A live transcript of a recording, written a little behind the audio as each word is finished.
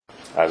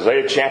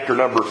Isaiah chapter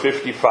number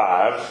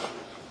 55.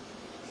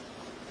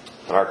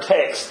 And our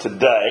text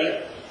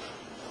today,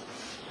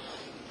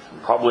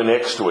 probably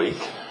next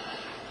week,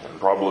 and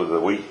probably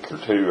the week or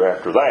two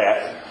after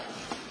that,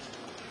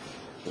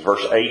 is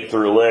verse 8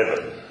 through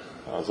 11.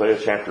 Isaiah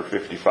chapter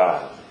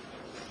 55.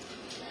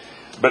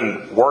 I've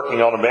been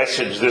working on a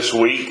message this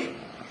week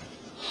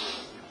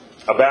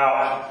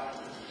about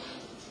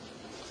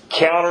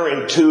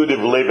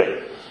counterintuitive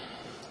living.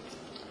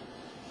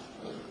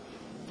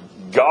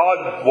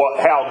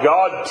 How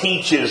God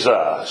teaches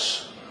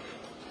us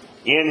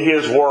in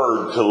His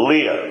Word to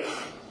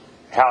live.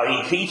 How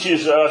He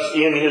teaches us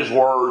in His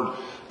Word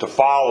to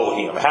follow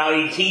Him. How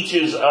He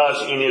teaches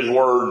us in His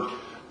Word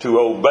to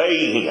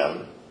obey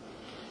Him.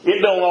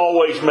 It don't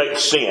always make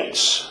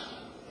sense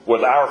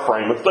with our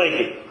frame of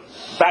thinking.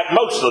 In fact,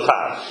 most of the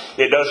time,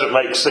 it doesn't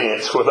make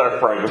sense with our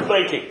frame of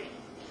thinking.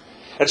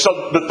 And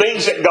so the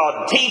things that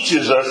God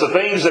teaches us, the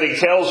things that He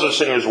tells us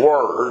in His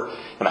Word,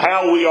 and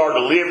how we are to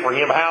live for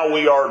Him, how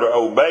we are to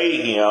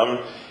obey Him,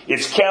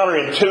 it's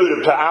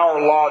counterintuitive to our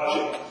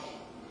logic.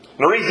 And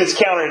the reason it's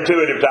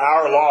counterintuitive to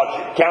our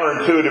logic,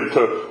 counterintuitive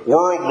to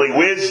worldly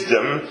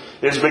wisdom,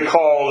 is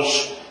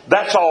because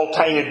that's all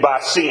tainted by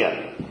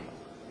sin.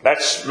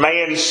 That's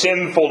man's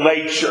sinful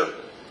nature.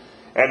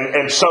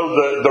 And so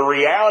the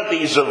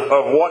realities of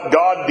what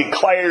God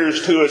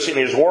declares to us in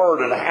His Word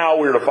and how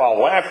we're to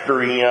follow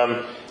after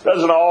Him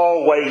doesn't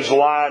always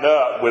line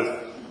up with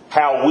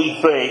how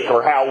we think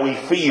or how we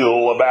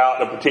feel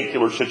about a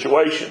particular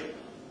situation.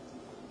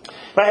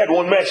 I had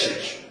one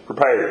message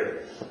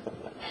prepared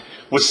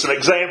with some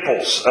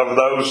examples of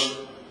those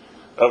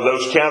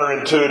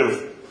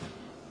counterintuitive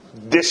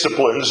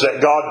disciplines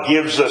that God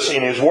gives us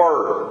in His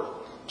Word.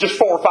 Just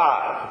 4 or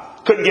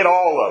 5. Couldn't get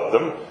all of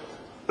them.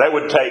 That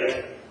would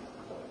take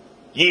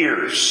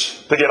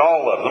years to get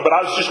all of them. But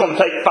I was just going to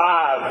take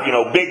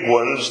 5, big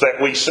ones that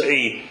we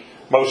see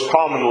most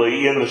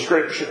commonly in the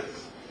Scripture.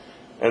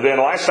 And then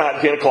last night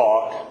at 10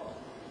 o'clock,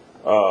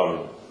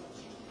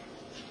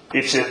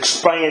 it's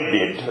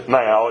expanded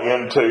now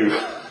into,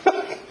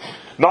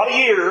 not a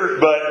year,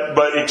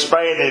 but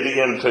expanded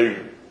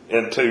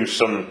into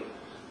some,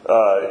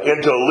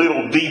 into a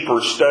little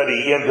deeper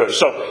study into it.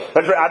 So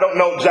I don't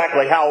know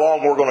exactly how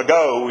long we're going to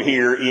go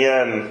here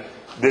in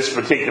this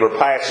particular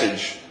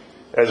passage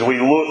as we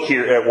look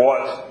here at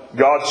what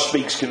God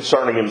speaks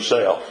concerning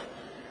Himself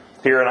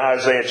here in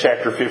Isaiah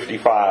chapter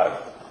 55.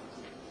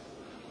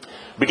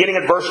 Beginning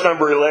at verse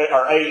number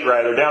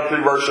 8, down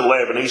through verse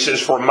 11, He says,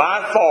 "For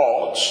my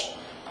thoughts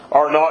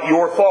are not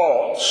your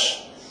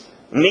thoughts,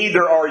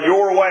 neither are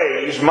your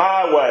ways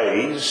my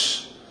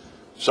ways,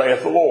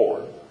 saith the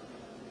Lord.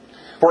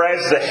 For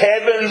as the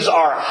heavens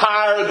are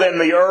higher than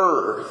the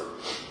earth,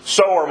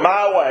 so are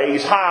my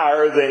ways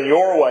higher than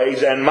your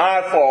ways, and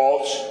my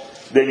thoughts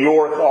than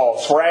your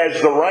thoughts. For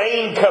as the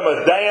rain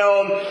cometh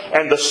down,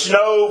 and the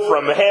snow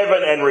from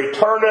heaven, and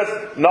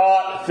returneth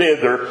not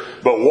thither,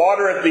 but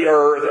watereth the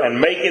earth,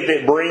 and maketh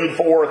it bring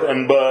forth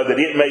and bud, that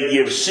it may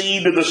give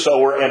seed to the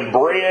sower, and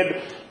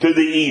bread to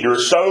the eater,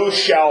 so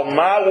shall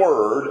my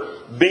word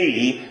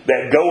be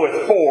that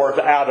goeth forth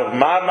out of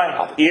my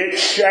mouth. It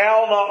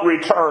shall not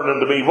return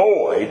unto me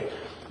void,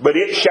 but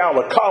it shall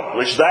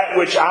accomplish that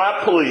which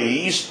I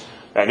please,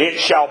 and it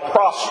shall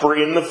prosper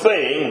in the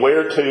thing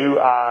whereto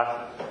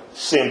I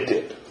sent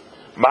it.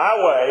 My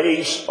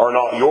ways are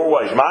not your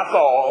ways. My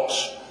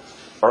thoughts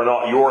are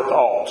not your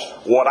thoughts.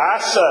 What I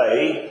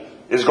say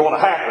is going to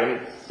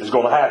happen is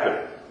going to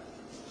happen."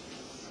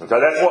 Okay,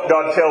 that's what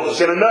God tells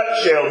us. In a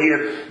nutshell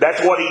here,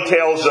 that's what He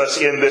tells us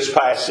in this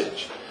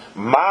passage.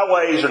 My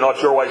ways are not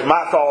your ways.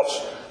 My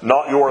thoughts,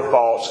 not your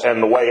thoughts.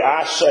 And the way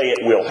I say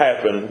it will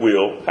happen,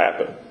 will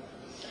happen.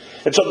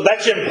 And so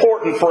that's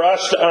important for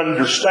us to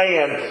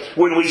understand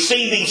when we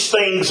see these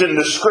things in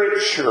the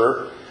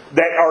Scripture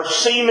that are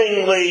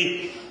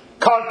seemingly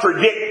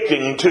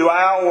contradicting to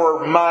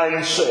our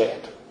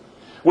mindset.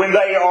 When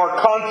they are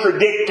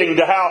contradicting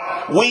to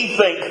how we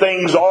think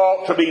things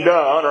ought to be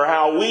done, or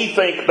how we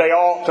think they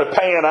ought to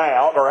pan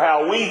out, or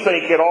how we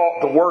think it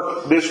ought to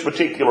work this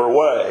particular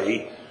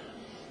way,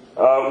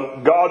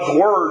 God's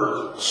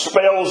Word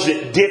spells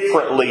it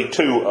differently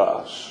to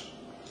us.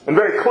 And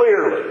very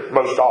clearly,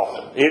 most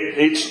often. It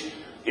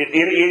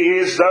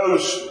is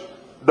those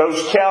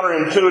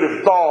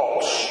counterintuitive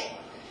thoughts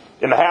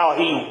and how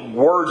He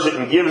words it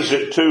and gives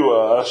it to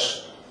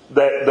us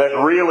that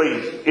really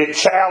it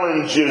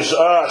challenges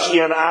us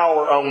in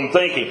our own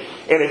thinking.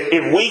 And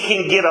if we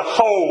can get a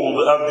hold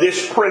of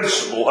this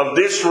principle, of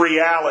this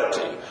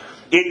reality,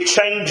 it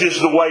changes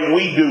the way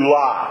we do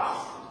life.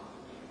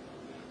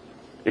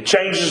 It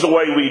changes the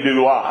way we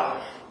do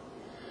life.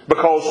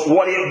 Because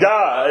what it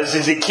does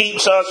is it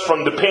keeps us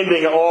from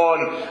depending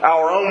on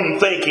our own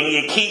thinking.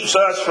 It keeps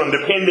us from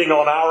depending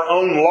on our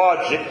own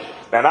logic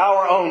and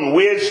our own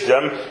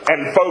wisdom,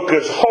 and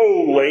focus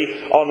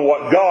wholly on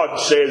what God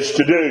says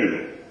to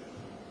do.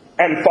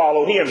 And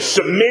follow Him.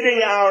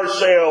 Submitting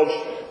ourselves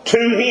to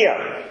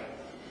Him.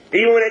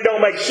 Even when it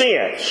don't make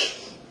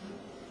sense.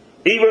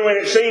 Even when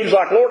it seems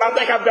like, Lord, I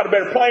think I've got a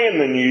better plan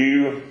than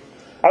you.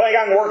 I think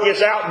I can work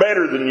this out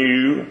better than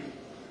you.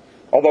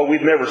 Although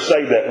we'd never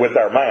say that with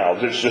our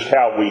mouths. It's just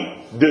how we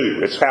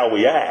do. It's how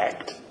we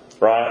act.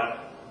 Right?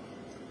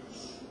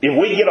 If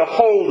we get a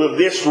hold of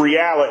this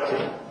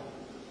reality,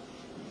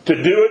 to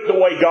do it the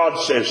way God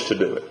says to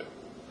do it,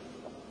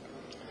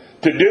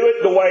 to do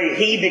it the way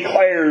He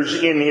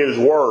declares in His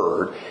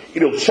Word,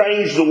 it'll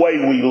change the way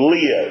we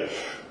live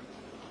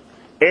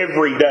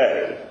every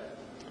day.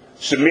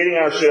 Submitting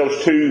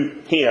ourselves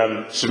to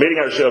Him, submitting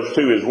ourselves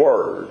to His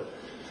Word.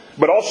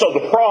 But also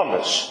the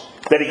promise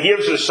that He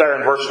gives us there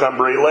in verse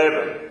number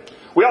 11.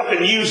 We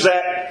often use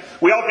that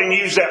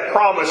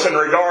promise in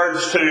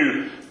regards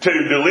to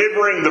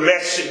delivering the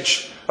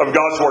message of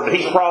God's Word.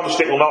 He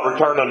promised it will not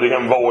return unto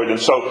Him void. And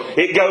so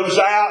it goes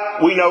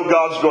out, we know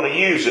God's going to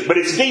use it. But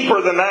it's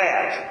deeper than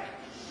that.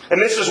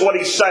 And this is what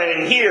He's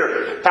saying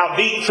here, how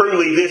deep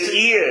truly this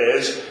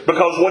is,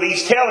 because what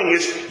He's telling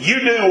is, you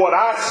do what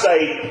I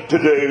say to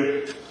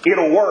do,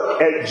 it'll work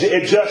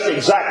just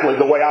exactly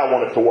the way I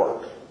want it to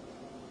work.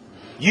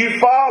 You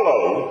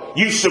follow,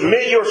 you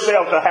submit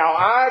yourself to how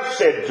I've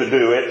said to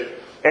do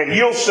it, and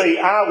you'll see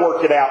I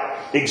work it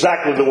out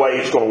exactly the way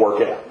it's going to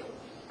work out.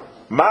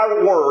 My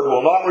word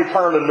will not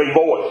return unto me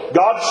void.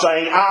 God's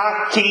saying,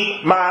 I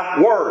keep my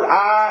word.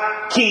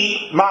 I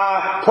keep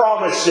my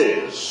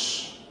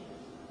promises.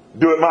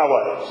 Do it my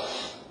way.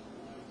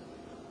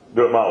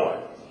 Do it my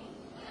way.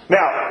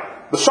 Now,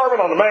 the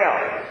Sermon on the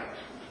Mount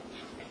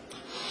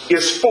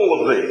is full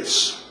of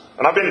this.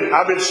 And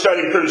I've been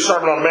studying through the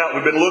Sermon on the Mount.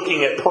 We've been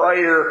looking at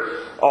prayer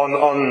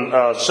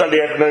on Sunday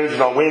afternoons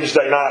and on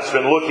Wednesday nights.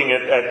 Been looking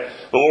at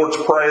the Lord's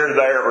Prayer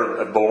there,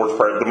 or the Lord's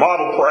Prayer, the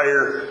model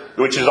prayer,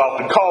 which is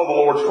often called the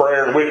Lord's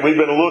Prayer. And we've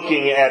been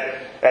looking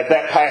at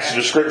that passage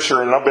of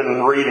Scripture, and I've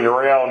been reading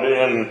around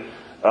in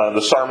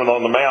the Sermon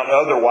on the Mount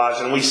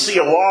otherwise, and we see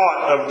a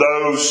lot of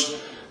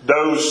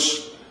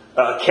those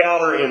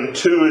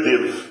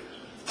counterintuitive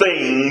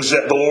things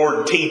that the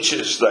Lord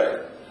teaches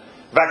there.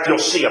 In fact, you'll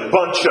see a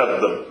bunch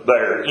of them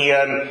there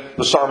in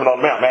the Sermon on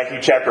the Mount,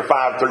 Matthew chapter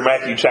 5 through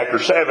Matthew chapter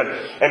 7.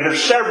 And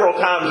there's several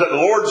times that the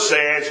Lord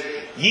says,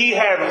 ye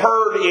have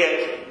heard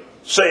it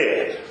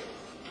said.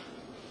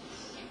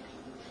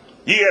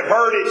 Ye have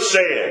heard it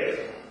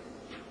said.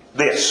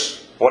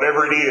 This,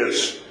 whatever it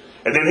is.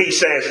 And then He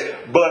says,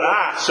 but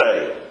I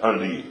say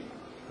unto you.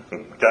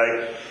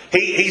 Okay?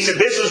 He said,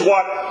 this is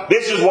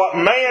what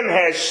man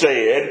has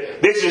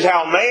said. This is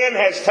how man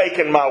has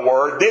taken my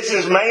word. This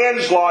is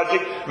man's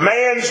logic,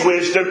 man's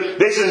wisdom.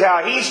 This is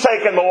how he's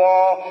taken the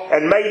law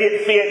and made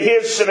it fit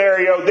his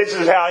scenario. This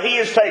is how he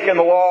has taken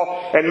the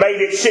law and made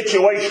it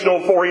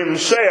situational for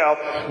himself.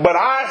 But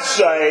I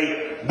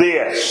say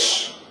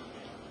this.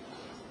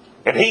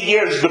 And He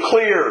gives the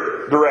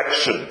clear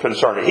direction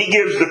concerning it. He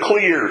gives the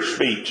clear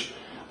speech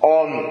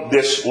on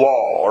this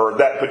law, or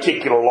that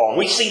particular law.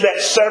 We see that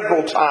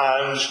several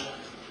times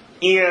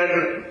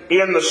in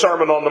the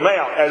Sermon on the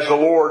Mount as the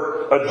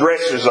Lord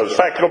addresses those. In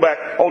fact, go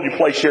back, hold your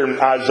place here in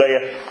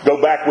Isaiah.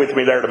 Go back with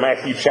me there to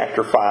Matthew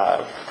chapter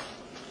 5.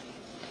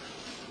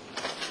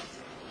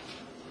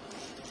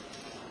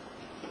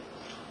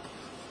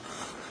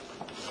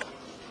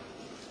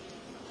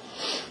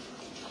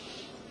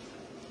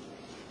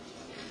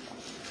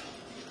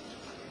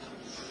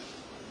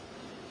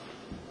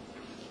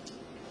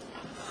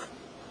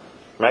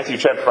 Matthew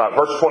chapter 5,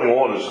 verse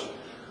 21 is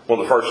one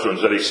of the first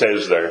ones that He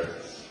says there.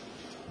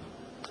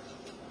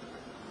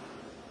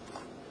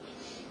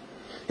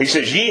 He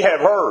says, ye have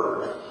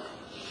heard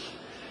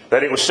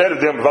that it was said of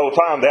them of old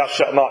time, thou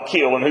shalt not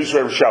kill, and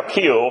whosoever shall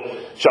kill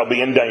shall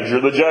be in danger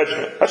of the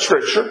judgment. That's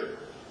Scripture.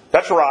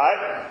 That's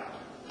right.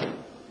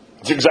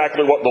 It's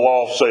exactly what the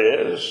law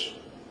says.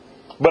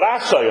 But I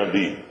say unto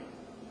you,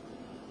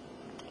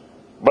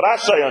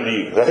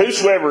 that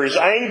whosoever is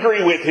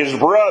angry with his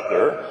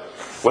brother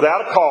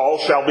without a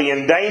cause shall be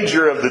in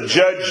danger of the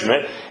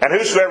judgment, and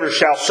whosoever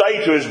shall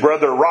say to his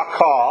brother,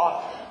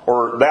 Rakah,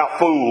 or thou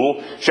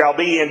fool, shall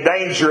be in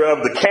danger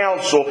of the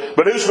council.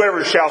 But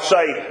whosoever shall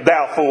say,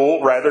 thou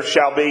fool, rather,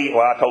 shall be...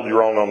 Well, I told you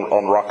wrong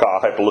on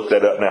Rakah. I have to look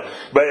that up now.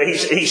 But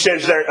he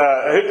says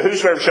there,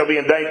 whosoever shall be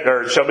in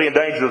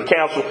danger of the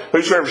council,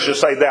 whosoever shall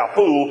say, thou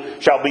fool,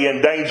 shall be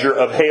in danger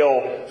of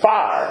hell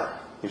fire.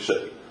 You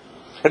see.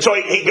 And so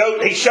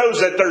he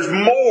shows that there's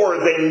more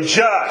than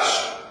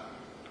just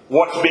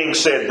what's being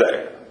said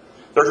there.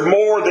 There's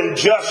more than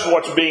just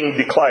what's being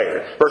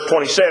declared. Verse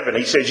 27,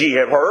 he says, ye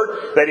have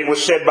heard that it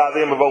was said by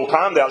them of old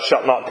time, thou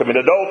shalt not commit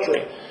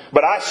adultery.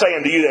 But I say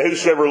unto you that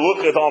whosoever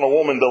looketh on a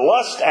woman to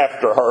lust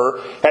after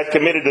her hath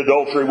committed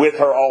adultery with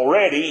her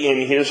already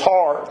in his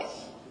heart.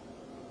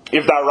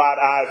 If thy right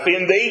eye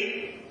offend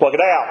thee, pluck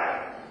it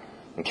out,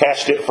 and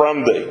cast it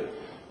from thee.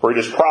 For it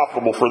is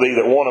profitable for thee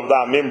that one of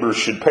thy members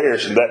should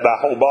perish, and that thy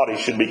whole body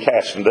should be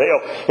cast into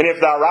hell. And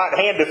if thy right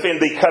hand offend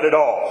thee, cut it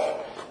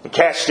off.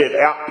 Cast it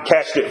out,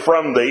 cast it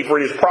from thee, for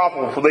it is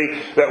profitable for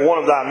thee that one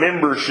of thy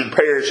members should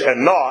perish,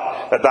 and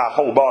not that thy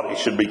whole body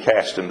should be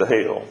cast into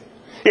hell.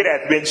 It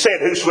hath been said,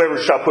 whosoever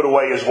shall put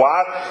away his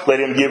wife, let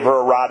him give her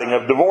a writing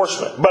of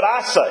divorcement. But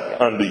I say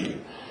unto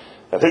you,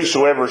 And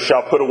whosoever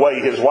shall put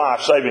away his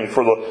wife, saving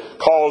for the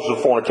cause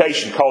of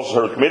fornication, causes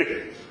her to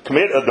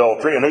commit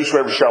adultery. And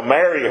whosoever shall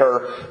marry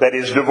her that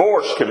is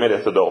divorced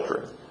committeth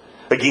adultery.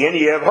 Again,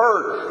 ye have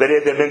heard that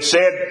it had been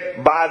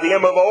said by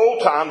them of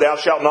old time, Thou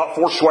shalt not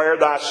forswear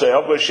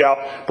thyself, but shalt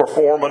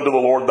perform unto the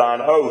Lord thine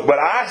oath. But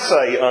I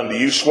say unto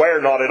you, swear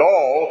not at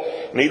all,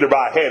 neither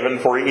by heaven,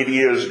 for it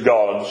is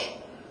God's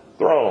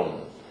throne.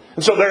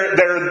 And so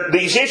there are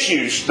these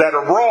issues that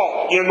are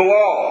brought in the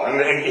law.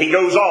 And he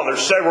goes on.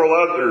 There's several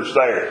others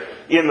there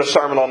in the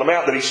Sermon on the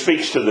Mount that he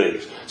speaks to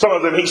these. Some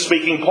of them he's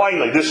speaking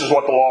plainly. This is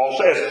what the law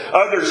says.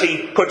 Others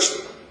he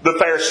puts the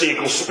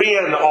Pharisaical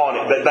spin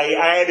on it, that they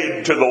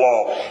added to the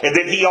law. And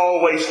then he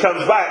always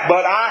comes back,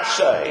 but I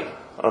say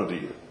unto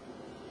you.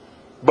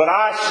 But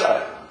I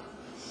say.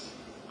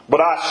 But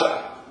I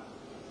say.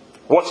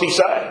 What's he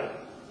saying?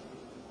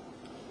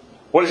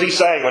 What is he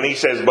saying when he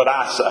says, but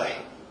I say?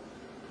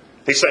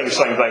 He's saying the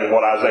same thing as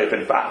what Isaiah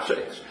 55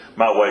 says.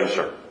 My ways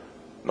are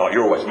not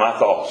your ways. My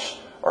thoughts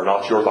are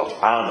not your thoughts.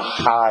 I'm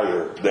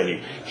higher than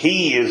you.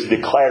 He is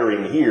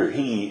declaring here,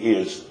 he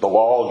is the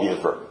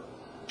lawgiver.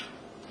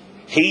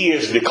 He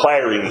is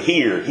declaring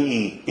here,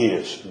 he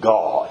is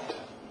God.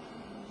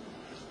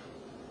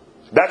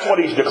 That's what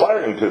he's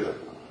declaring to them.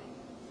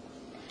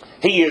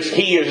 He is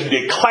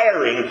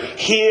declaring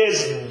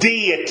his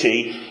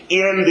deity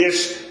in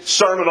this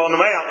Sermon on the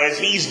Mount as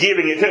he's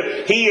giving it to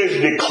them. He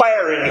is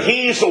declaring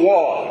he's the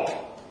one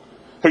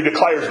who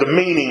declares the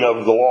meaning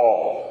of the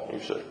law, you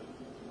see.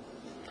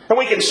 And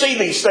we can see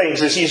these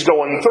things as he's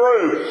going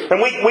through. And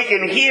we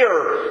can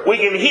hear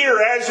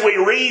as we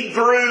read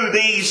through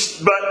these,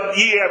 but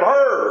ye have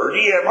heard,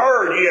 ye have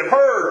heard, ye have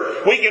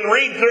heard. We can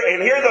read through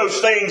and hear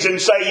those things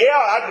and say, yeah,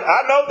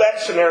 I know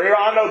that scenario,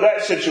 I know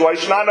that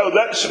situation, I know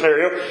that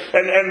scenario.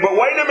 But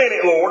wait a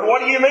minute, Lord, what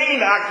do you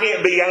mean I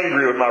can't be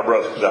angry with my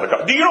brother?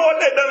 Do you know what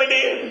that dummy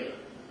did?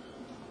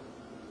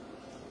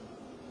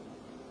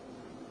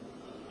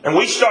 And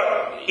we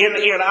start,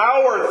 in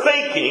our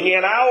thinking,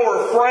 in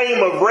our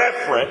frame of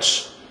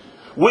reference,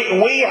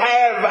 we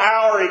have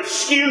our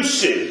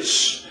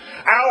excuses,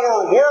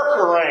 our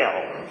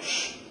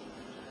workarounds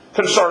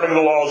concerning the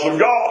laws of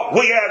God.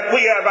 We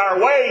have our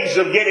ways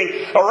of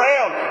getting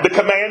around the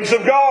commands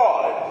of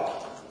God.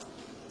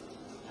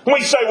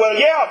 We say, well,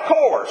 yeah, of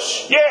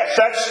course. Yes,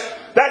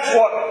 that's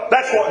what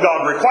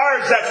God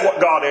requires. That's what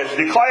God has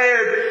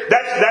declared.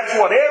 That's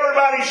what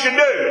everybody should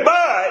do.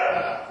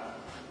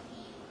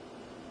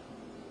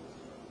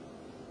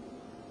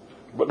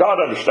 But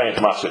God understands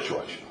my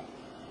situation.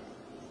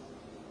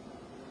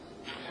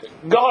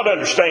 God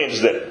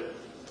understands that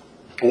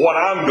what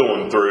I'm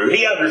going through.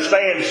 He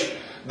understands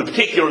the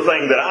particular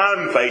thing that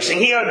I'm facing.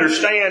 He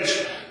understands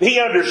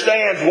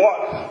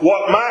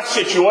what my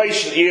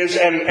situation is,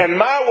 and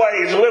my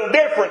way is a little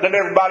different than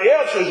everybody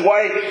else's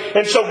way.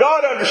 And so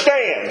God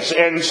understands.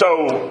 And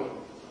so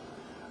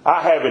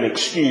I have an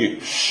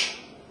excuse.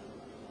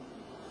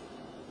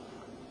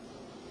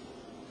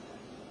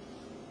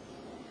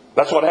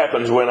 That's what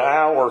happens when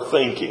our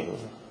thinking,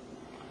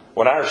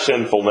 when our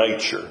sinful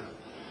nature,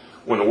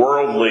 when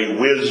worldly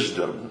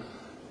wisdom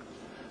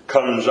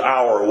comes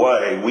our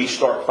way, we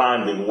start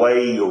finding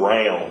way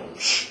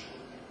arounds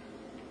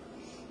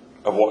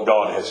of what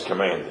God has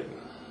commanded.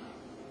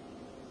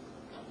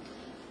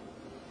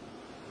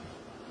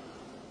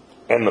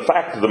 And the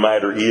fact of the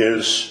matter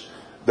is,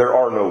 there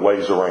are no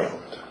ways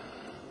around.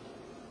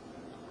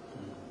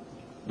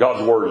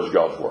 God's Word is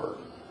God's Word.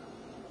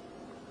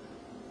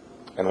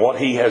 And what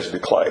He has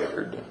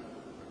declared,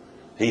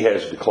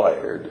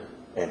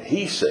 and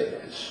He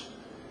says,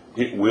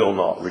 it will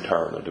not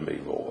return unto me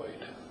void.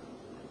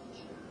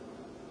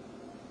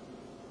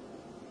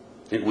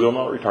 It will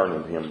not return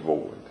unto Him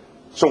void.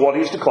 So what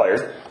He's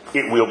declared,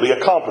 it will be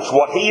accomplished.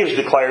 What He has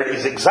declared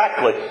is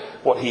exactly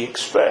what He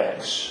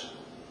expects.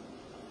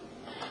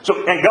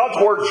 So, and God's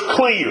Word's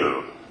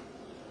clear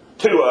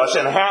to us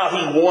and how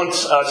He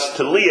wants us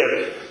to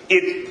live.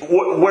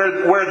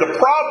 Where the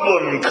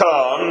problem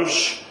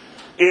comes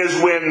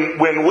is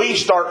when we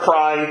start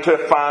trying to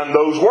find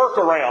those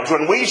workarounds,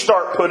 when we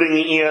start putting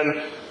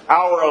in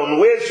our own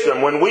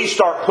wisdom, when we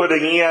start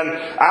putting in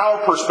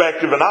our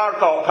perspective and our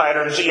thought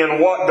patterns in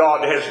what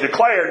God has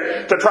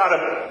declared to try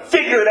to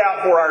figure it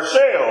out for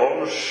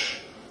ourselves,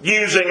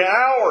 using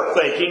our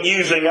thinking,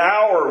 using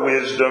our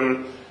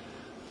wisdom,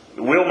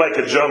 we'll make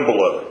a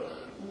jumble of it.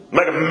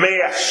 Make a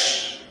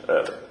mess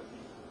of it.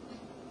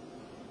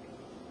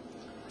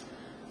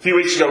 A few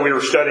weeks ago we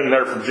were studying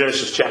there from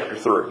Genesis chapter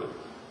 3.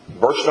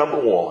 Verse number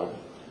 1.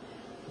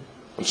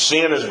 When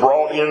sin is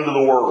brought into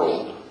the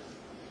world,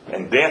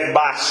 and death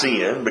by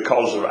sin,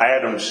 because of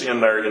Adam's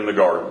sin there in the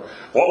garden,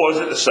 what was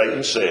it that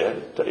Satan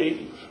said to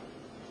Eve?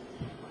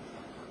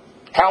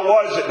 How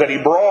was it that he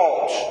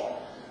brought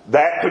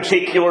that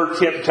particular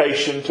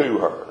temptation to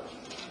her?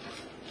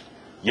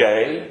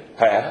 Yea,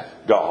 hath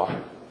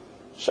God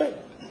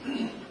said.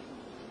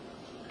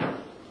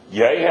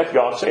 Yea, hath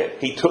God said.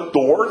 He took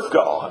the Word of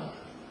God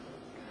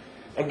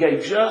and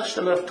gave just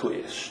enough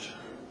twist.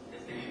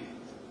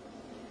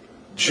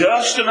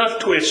 Just enough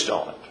twist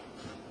on it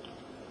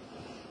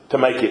to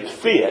make it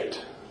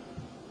fit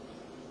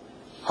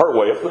her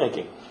way of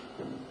thinking,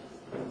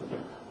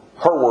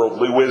 her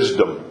worldly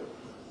wisdom.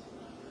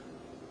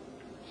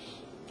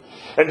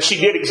 And she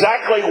did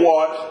exactly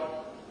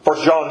what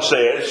 1 John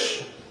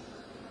says: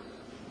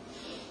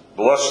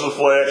 the lust of the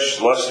flesh,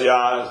 the lust of the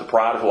eyes, the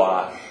pride of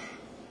life.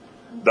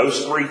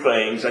 Those three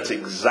things, that's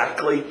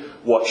exactly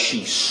what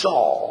she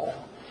saw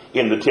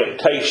in the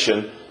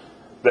temptation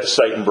that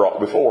Satan brought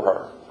before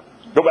her.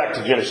 Go back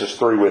to Genesis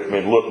 3 with me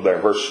and look there,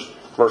 verse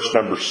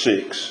number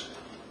 6.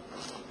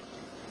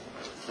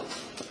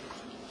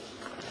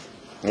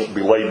 I won't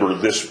belabor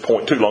this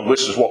point too long.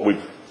 This is what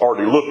we've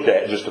already looked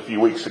at just a few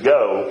weeks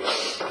ago.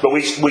 But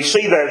we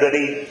see there that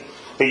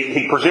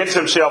he presents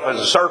himself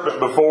as a serpent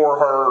before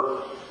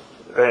her.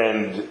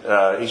 And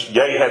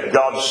yea, hath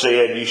God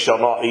said, you shall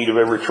not eat of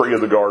every tree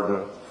of the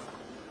garden.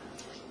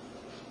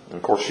 And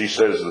of course she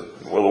says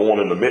that, well, the one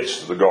in the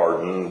midst of the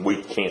garden,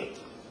 we can't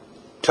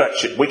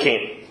touch it. We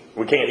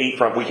can't eat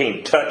from it. We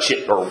can't touch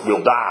it or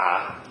we'll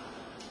die.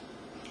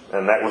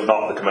 And that was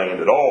not the command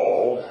at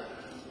all.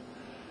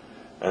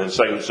 And then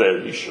Satan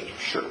said,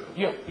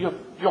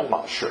 you'll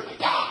not surely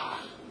die.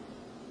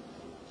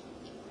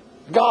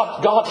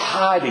 God's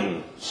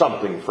hiding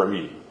something from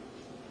you.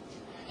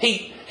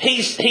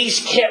 He's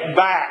kept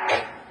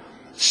back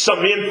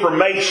some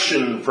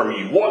information from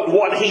you.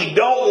 What he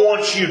don't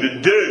want you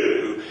to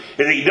do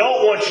is he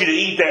don't want you to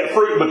eat that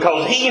fruit,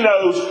 because he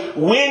knows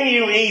when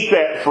you eat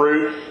that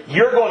fruit,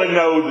 you're going to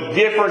know the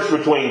difference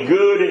between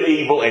good and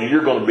evil, and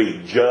you're going to be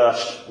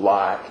just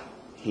like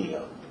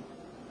him.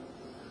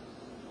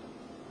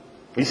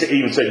 He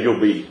even said you'll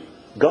be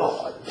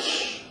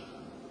gods.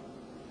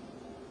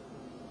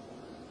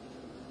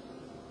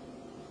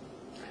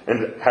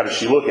 And how does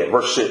she look at it?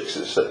 Verse 6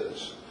 it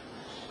says,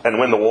 and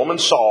when the woman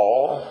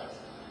saw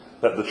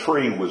that the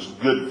tree was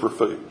good for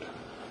food.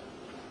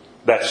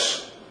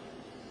 That's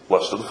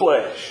lust of the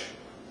flesh.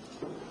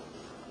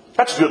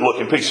 That's a good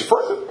looking piece of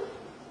fruit.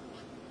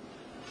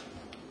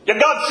 And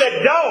God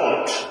said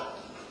don't.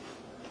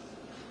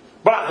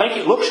 But I think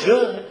it looks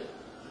good.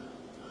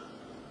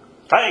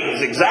 I think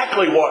it's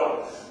exactly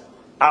what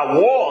I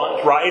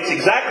want, right? It's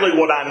exactly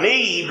what I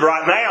need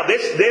right now.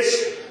 This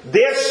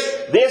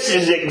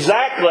is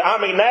exactly,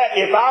 that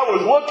if I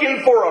was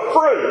looking for a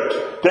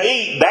fruit to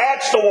eat,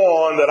 that's the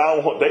one that I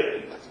want to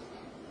eat.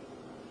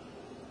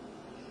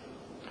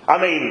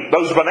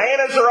 Those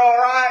bananas are all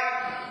right.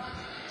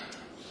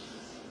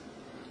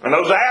 And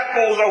those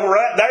apples over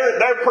there,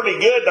 they're pretty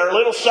good. They're a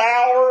little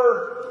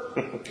sour.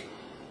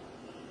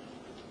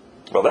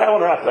 Well, that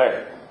one right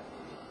there,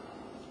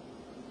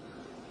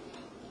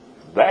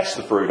 that's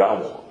the fruit I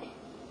want.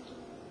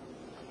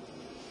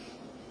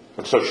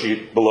 And so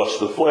the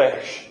lust of the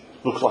flesh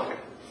looks like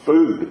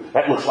food.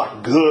 That looks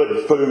like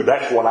good food.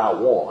 That's what I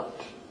want.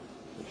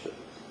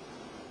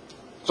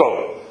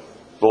 So,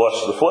 the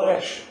lust of the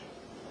flesh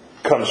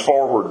comes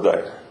forward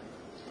there.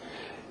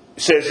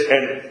 It says,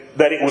 and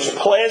that it was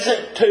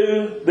pleasant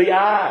to the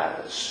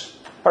eyes.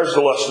 There's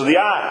the lust of the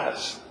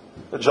eyes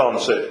that John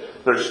said.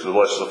 There's the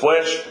lust of the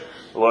flesh,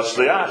 the lust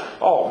of the eyes.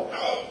 Oh,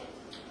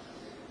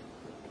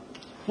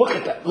 look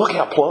at that. Look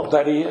how plump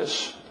that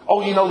is.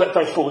 Oh, you know that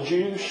thing's full of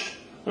juice?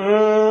 You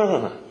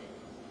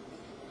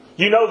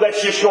know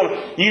that's just going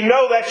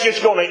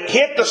to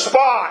hit the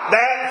spot.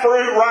 That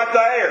fruit right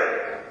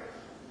there.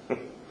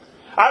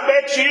 I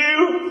bet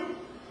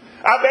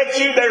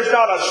you there's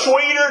not a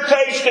sweeter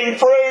tasting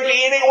fruit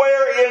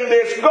anywhere in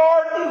this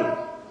garden.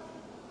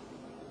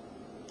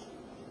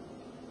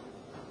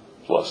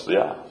 Plus the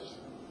eyes.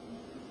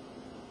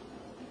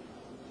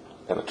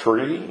 And a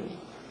tree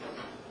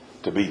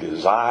to be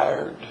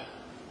desired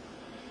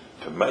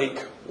to make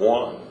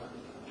one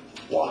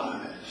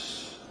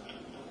wise.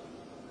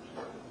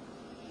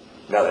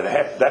 Now, did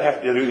that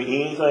have to do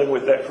anything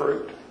with that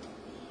fruit?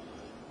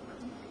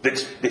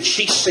 Did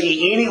she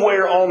see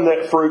anywhere on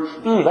that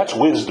fruit, that's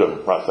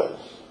wisdom right there?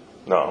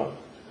 No.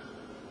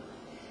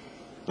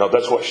 No,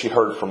 that's what she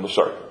heard from the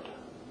serpent.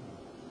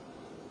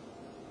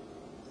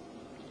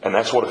 And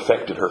that's what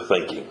affected her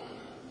thinking.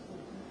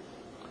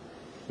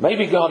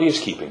 Maybe God is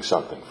keeping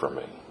something from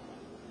me.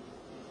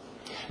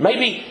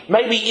 Maybe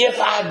if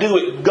I do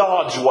it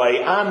God's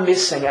way, I'm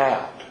missing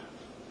out.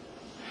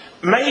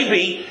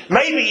 Maybe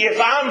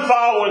if I'm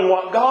following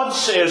what God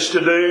says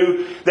to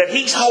do, that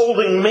He's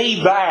holding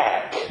me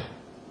back.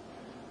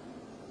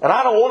 And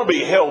I don't want to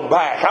be held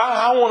back.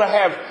 I want to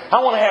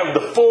have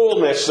the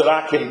fullness that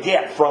I can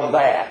get from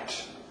that.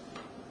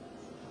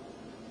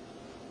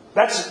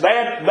 If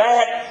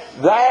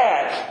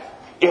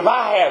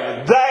I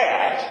have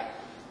that,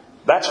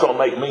 that's going to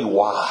make me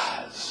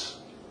wise.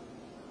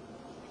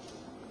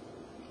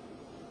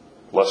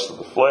 Lust of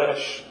the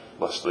flesh,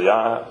 lust of the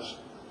eyes,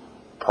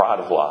 pride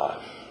of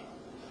life.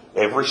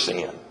 Every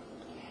sin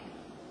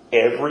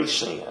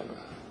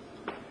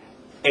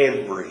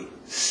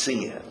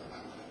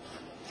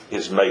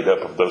is made up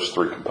of those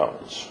three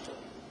components.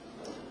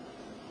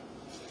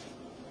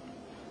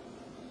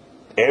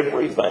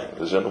 Everything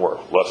is in the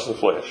world. Lust of the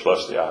flesh,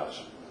 lust of the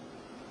eyes,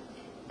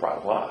 pride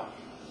of life.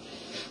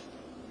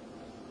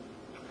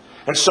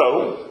 And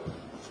so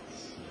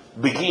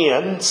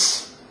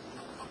begins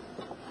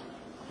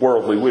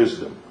worldly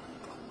wisdom.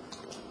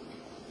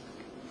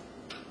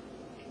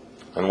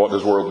 And what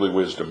does worldly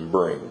wisdom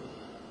bring?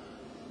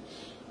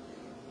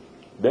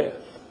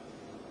 Death.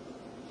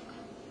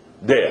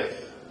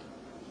 Death.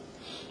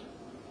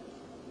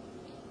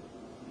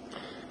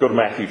 Go to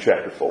Matthew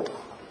chapter 4.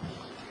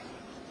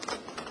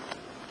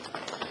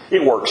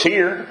 It works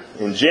here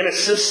in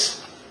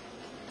Genesis.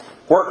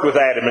 Worked with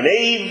Adam and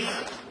Eve.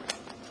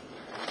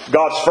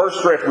 God's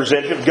first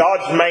representative.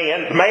 God's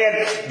man.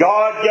 Man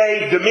God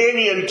gave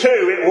dominion to.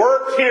 It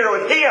worked here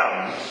with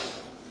Him.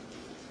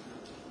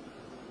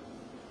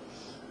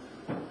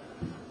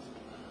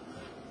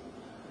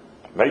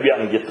 Maybe I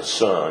can get the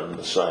Son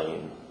the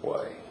same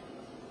way.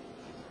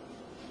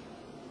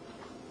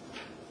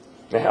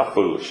 Now, how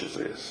foolish is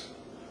this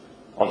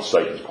on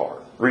Satan's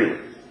part? Really?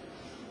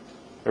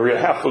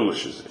 How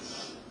foolish is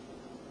this?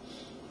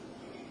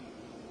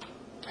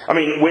 I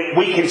mean,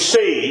 we can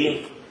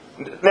see.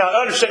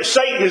 Now, understand,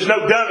 Satan is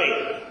no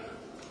dummy.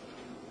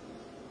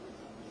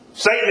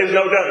 Satan is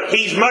no dummy.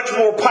 He's much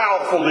more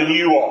powerful than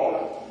you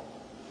are.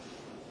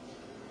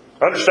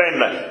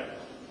 Understand that.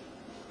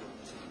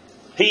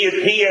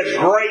 He has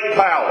great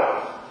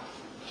power.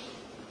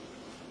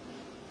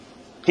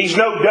 He's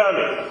no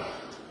dummy.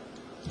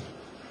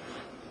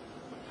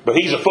 But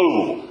he's a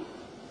fool.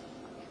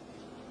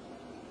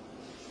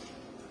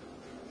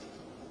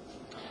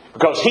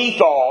 Because he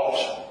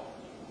thought,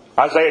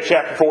 Isaiah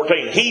chapter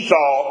 14, he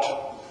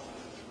thought,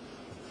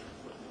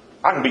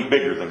 I can be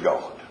bigger than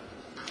God.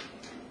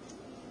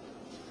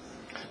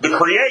 The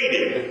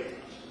created,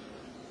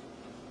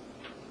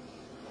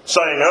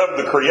 saying of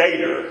the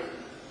Creator,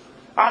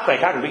 I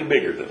think I can be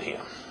bigger than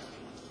Him.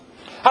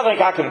 I think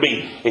I can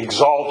be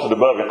exalted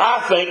above Him.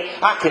 I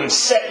think I can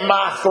set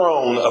my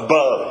throne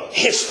above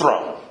His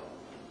throne.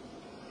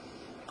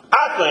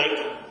 I think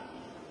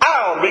I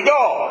ought to be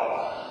God.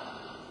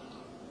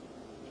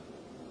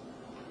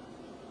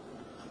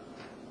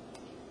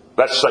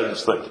 That's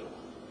Satan's thinking.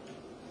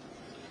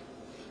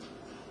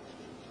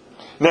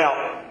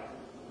 Now,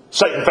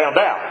 Satan found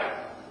out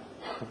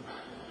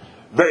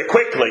very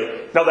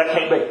quickly, no, that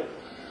can't be.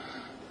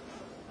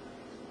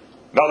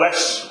 No,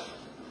 that's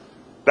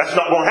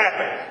not going to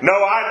happen. No,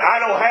 I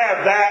don't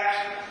have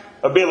that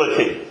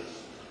ability.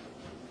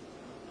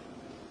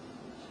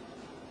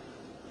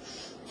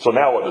 So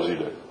now what does he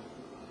do?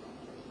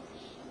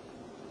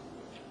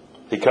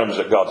 He comes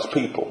at God's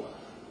people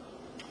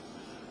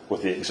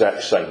with the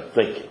exact same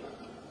thinking.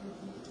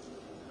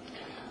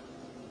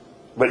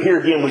 But here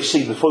again we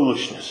see the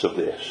foolishness of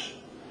this.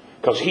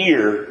 Because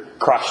here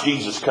Christ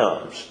Jesus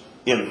comes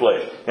in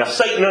flesh. Now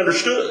Satan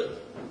understood.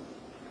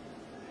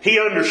 He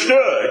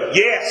understood,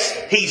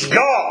 yes, He's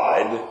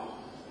God,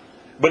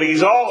 but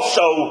He's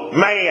also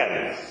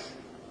man.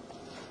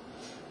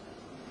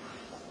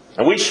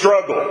 And we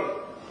struggle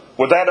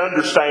with that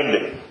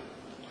understanding.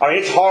 I mean,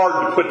 it's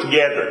hard to put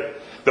together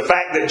the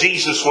fact that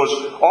Jesus was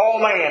all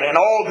man and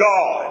all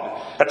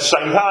God at the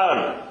same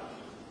time.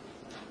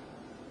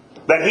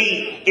 That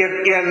He,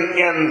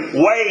 in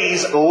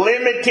ways,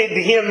 limited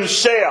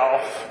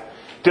Himself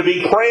to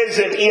be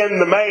present in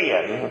the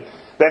man,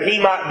 that He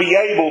might be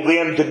able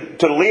then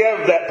to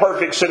live that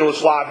perfect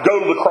sinless life,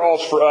 go to the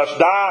cross for us,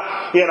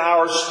 die in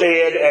our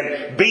stead,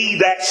 and be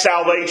that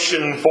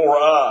salvation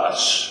for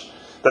us.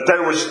 That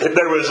there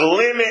was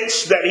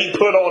limits that He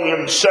put on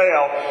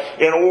Himself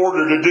in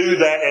order to do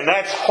that, and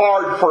that's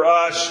hard for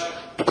us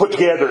to put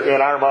together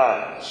in our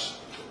minds.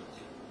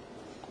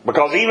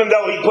 Because even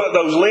though He put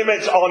those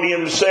limits on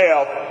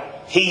Himself,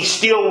 He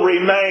still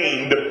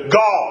remained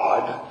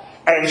God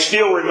and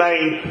still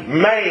remained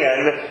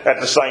man at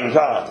the same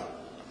time.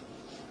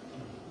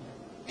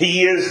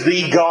 He is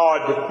the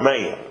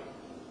God-man.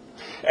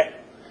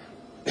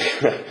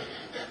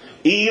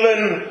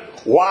 Even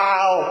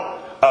while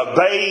a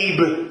babe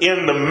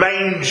in the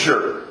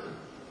manger,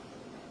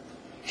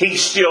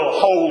 He's still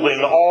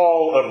holding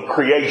all of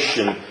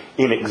creation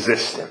in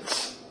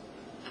existence.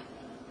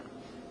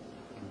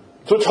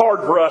 So it's hard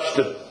for us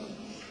to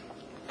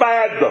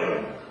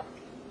fathom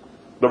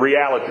the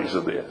realities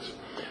of this.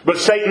 But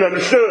Satan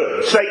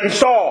understood. Satan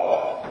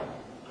saw.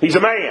 He's a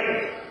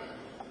man.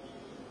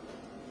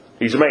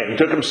 He's a man. He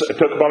took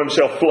upon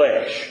Himself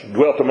flesh,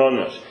 dwelt among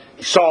us.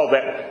 He saw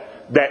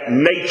that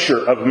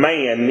nature of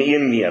man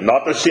in Him.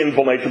 Not the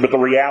sinful nature, but the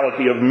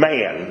reality of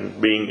man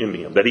being in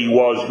Him. That He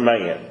was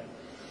man.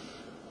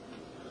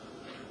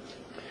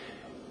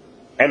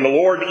 And the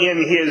Lord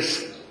in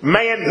His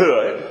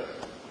manhood,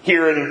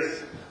 here in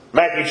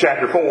Matthew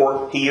chapter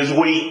 4, He is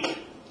weak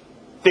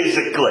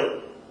physically.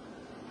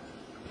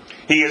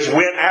 He has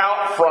went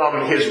out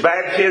from His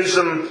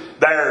baptism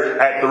there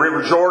at the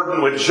River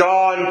Jordan with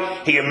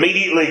John. He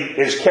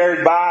immediately is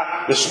carried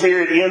by the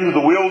Spirit into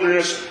the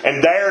wilderness.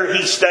 And there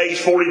He stays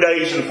 40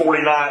 days and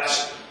 40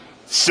 nights,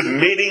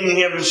 submitting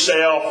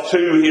Himself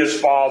to His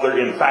Father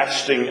in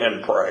fasting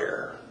and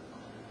prayer.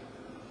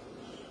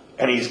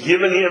 And He's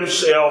given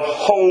Himself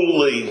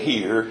wholly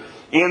here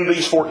in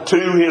these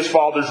to His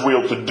Father's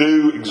will, to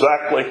do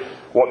exactly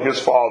what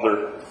His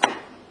Father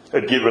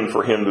had given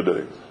for him to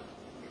do.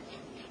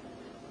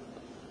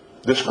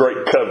 This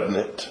great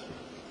covenant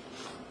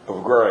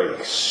of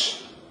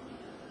grace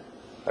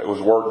that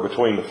was worked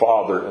between the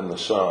Father and the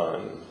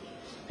Son.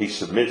 He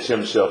submits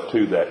himself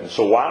to that. And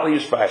so while he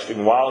is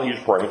fasting, while he is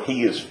praying,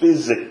 he is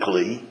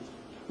physically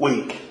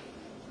weak.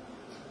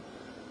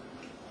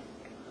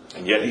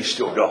 And yet he's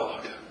still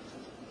God.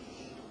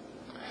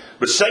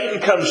 But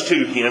Satan comes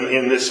to him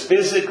in this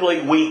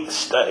physically weak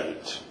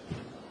state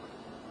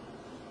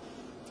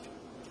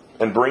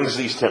and brings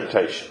these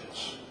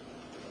temptations.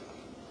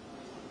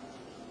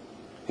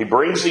 He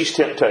brings these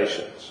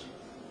temptations.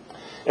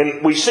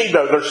 And we see,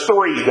 though, there's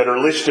three that are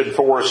listed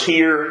for us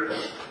here.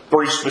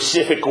 Three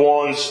specific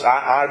ones.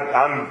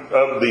 I'm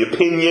of the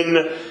opinion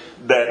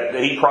that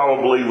he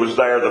probably was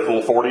there the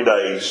full 40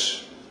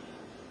 days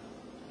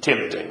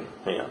tempting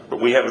him.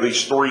 But we have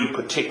these three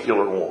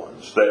particular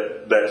ones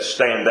that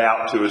stand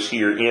out to us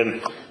here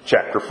in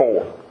chapter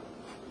 4.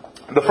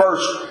 The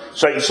first,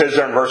 Satan says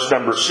there in verse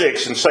number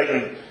 6, and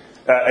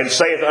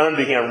saith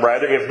unto him,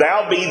 rather, if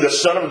thou be the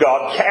Son of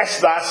God,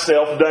 cast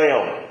thyself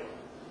down.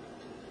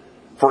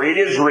 For it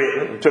is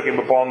written, took him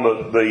upon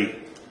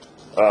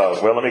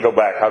well, let me go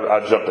back.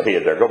 I jumped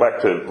ahead there. Go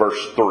back to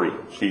verse 3.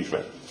 Excuse me.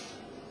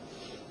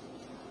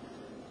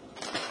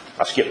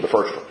 I skipped the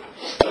first one.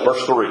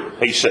 Verse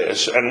 3, he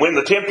says, and when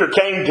the tempter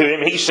came to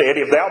him, he said,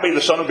 if thou be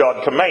the Son of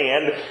God,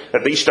 command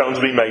that these stones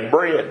be made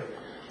bread.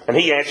 And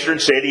he answered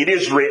and said, it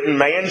is written,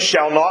 man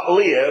shall not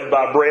live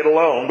by bread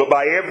alone, but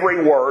by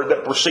every word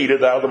that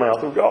proceedeth out of the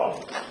mouth of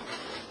God.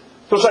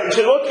 So Satan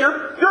said, look,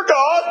 you're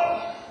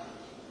God.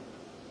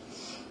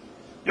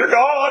 You're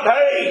God.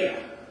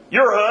 Hey,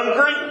 you're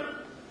hungry.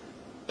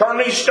 Turn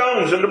these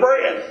stones into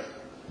bread.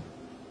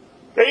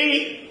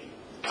 Eat.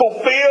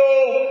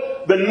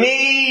 Fulfill the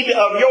need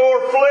of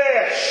your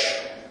flesh.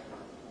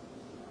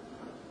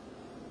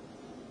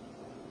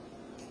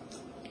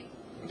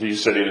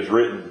 Jesus said, it is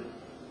written.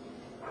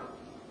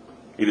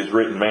 It is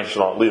written, man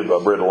shall not live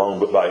by bread alone,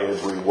 but by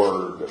every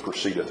word that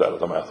proceedeth out of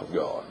the mouth of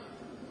God.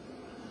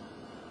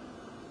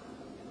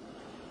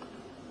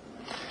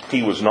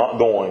 He was not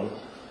going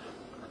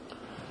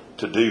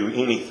to do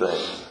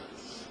anything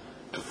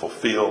to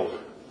fulfill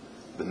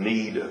the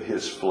need of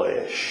his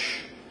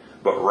flesh,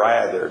 but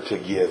rather to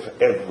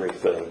give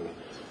everything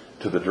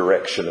to the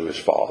direction of his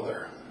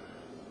Father.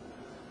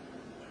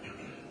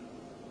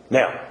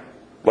 Now,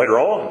 later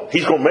on,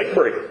 he's going to make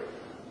bread.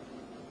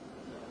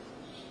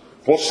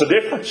 What's the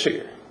difference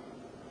here?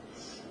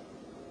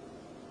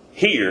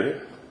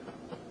 Here,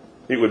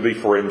 it would be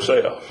for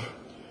himself.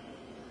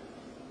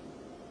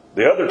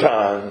 The other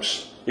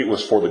times, it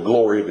was for the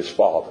glory of his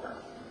Father.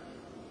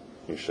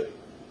 You see.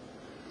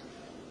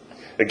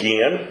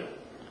 Again,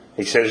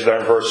 he says there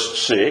in verse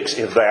 6,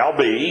 if thou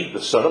be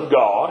the Son of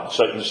God,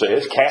 Satan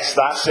says, cast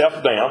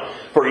thyself down,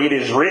 for it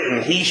is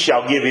written, he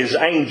shall give his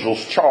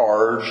angels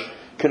charge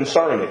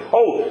concerning it.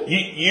 Oh,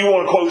 you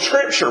want to quote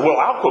Scripture? Well,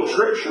 I'll quote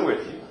Scripture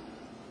with you.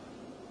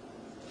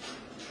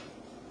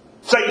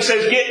 Satan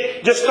says,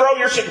 just throw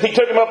yourself. He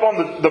took him up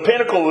on the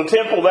pinnacle of the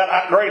temple,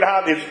 that great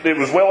height. It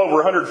was well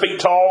over 100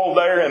 feet tall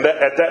there and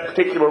at that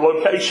particular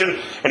location.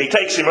 And he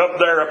takes him up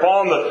there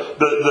upon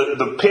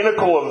the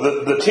pinnacle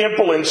of the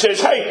temple and says,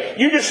 hey,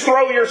 you just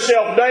throw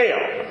yourself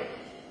down.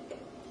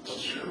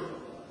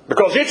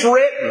 Because it's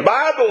written, the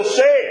Bible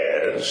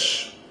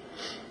says,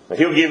 that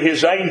he'll give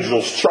his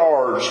angels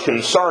charge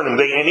concerning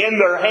thee, and in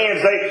their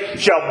hands they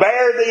shall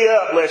bear thee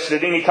up, lest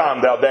at any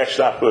time thou dash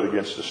thy foot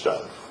against a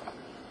stone.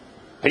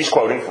 He's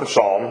quoting from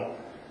Psalm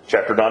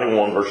chapter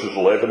 91, verses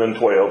 11 and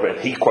 12, and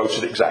he quotes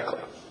it exactly.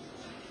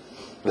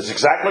 That's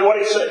exactly what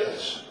it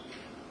says.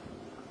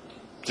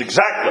 It's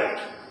exactly.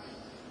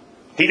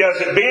 He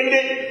doesn't bend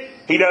it.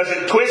 He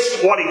doesn't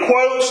twist what he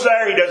quotes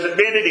there. He doesn't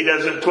bend it. He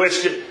doesn't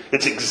twist it.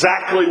 It's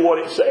exactly what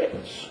it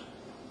says.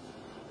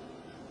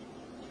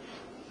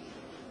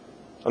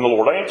 And the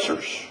Lord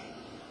answers.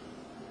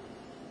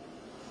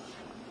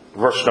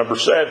 Verse number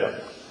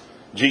 7.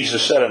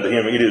 Jesus said unto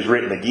him, it is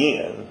written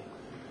again,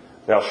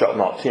 thou shalt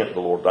not tempt the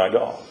Lord thy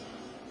God.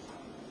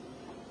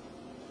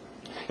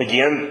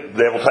 Again,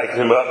 the devil taketh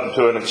him up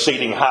into an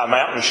exceeding high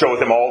mountain,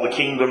 showeth him all the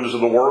kingdoms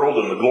of the world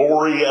and the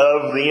glory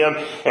of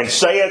them, and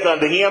saith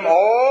unto him,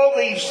 all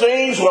these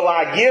things will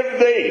I give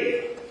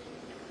thee.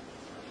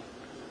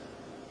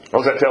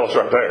 What does that tell us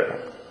right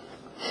there?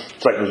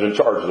 Satan was in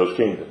charge of those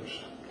kingdoms.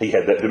 He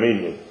had that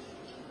dominion.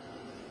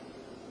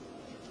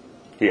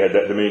 He had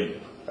that dominion.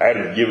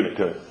 Adam had given it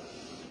to him.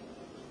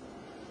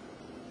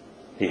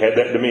 He had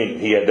that dominion.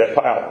 He had that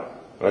power.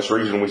 And that's the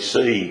reason we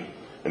see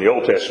in the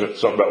Old Testament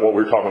something about what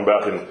we were talking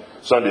about in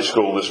Sunday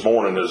school this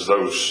morning is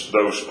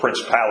those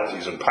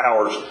principalities and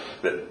powers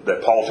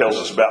that Paul tells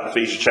us about in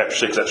Ephesians chapter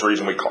 6. That's the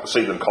reason we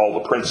see them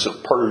called the Prince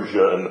of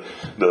Persia and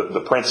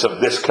the Prince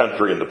of this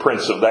country and the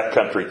Prince of that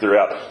country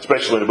throughout,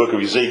 especially in the book of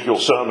Ezekiel,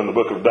 some in the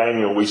book of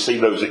Daniel. We see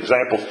those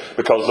examples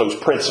because those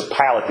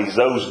principalities,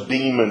 those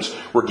demons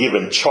were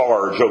given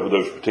charge over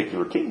those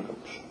particular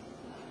kingdoms.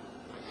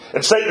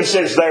 And Satan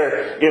says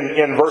there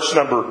in verse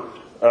number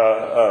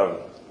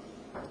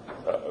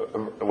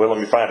well, let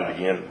me find it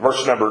again.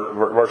 Verse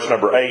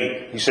number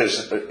 8, he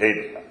says,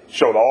 it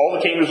showed all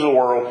the kingdoms of the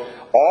world,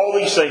 all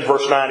these things.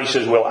 Verse 9, he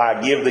says, well,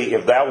 I give thee,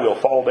 if thou wilt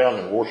fall down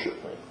and worship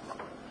me.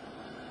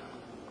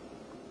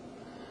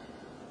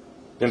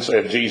 Then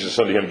said Jesus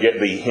unto him, get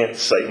thee hence,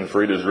 Satan,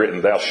 for it is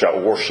written, thou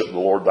shalt worship the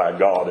Lord thy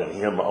God, and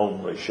him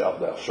only shalt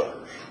thou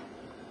serve.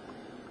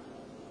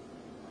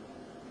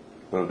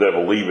 And the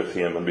devil leaveth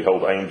him, and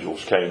behold,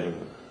 angels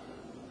came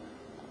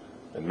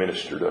and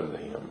ministered unto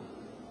him.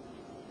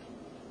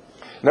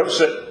 Notice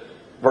that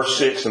verse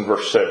 6 and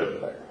verse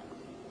 7 there.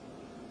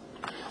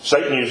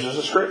 Satan uses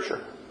the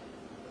Scripture.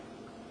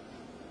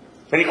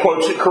 And he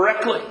quotes it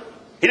correctly.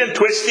 He didn't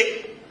twist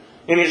it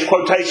in his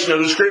quotation of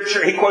the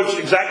Scripture. He quotes it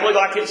exactly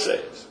like it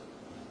says.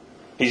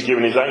 He's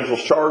given his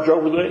angels charge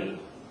over thee.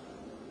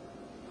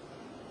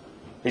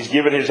 He's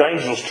given his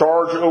angels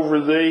charge over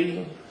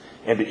thee.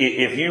 And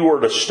if you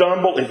were to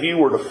stumble, if you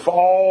were to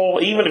fall,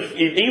 even if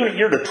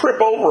you're to trip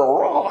over a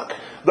rock,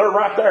 they're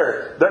right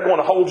there. They're going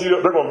to hold you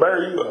up. They're going to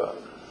bear you up.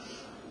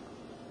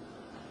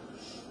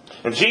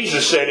 And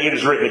Jesus said, it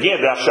is written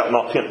again, thou shalt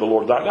not tempt the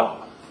Lord thy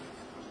God.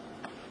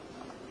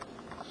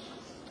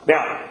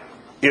 Now,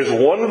 is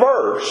one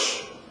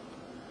verse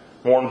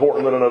more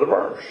important than another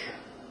verse?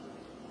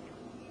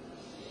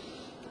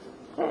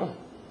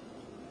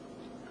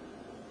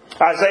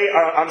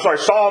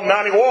 Psalm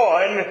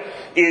 91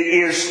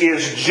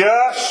 is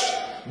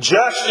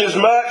just as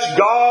much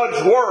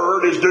God's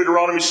Word as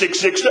Deuteronomy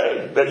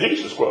 6:16 that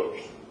Jesus quotes.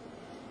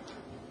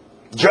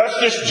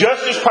 Just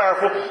as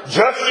powerful,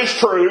 just as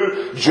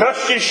true,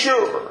 just as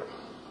sure.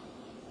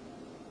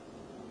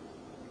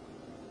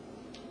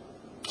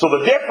 So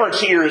the difference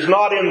here is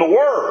not in the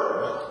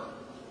Word.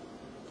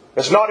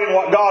 It's not in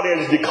what God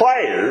has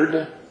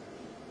declared.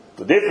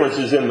 The difference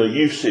is in the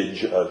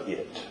usage of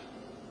it.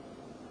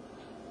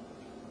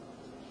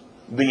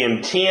 The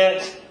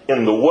intent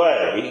and the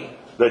way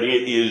that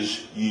it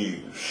is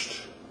used.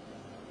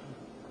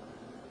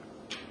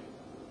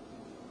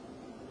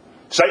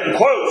 Satan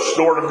quotes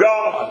the Word of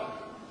God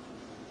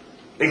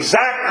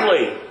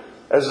exactly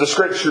as the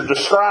Scripture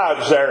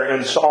describes there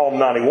in Psalm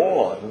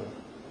 91.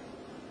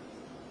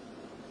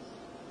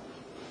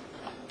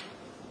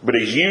 But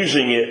he's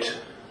using it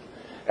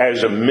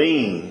as a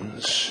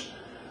means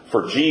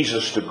for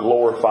Jesus to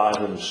glorify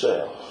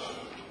himself.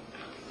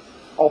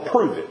 I'll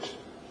prove it.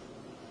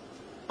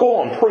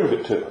 Go on, prove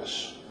it to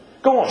us.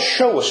 Go on,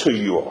 show us who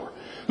you are.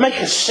 Make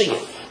us see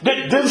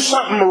it. Do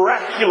something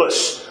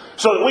miraculous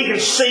so that we can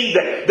see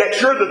that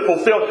you're the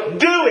fulfilled.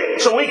 Do it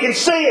so we can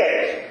see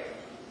it.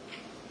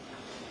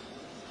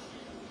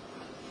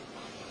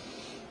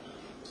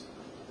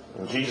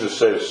 And Jesus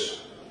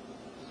says,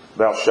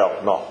 thou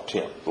shalt not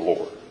tempt the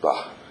Lord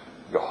thy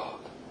God.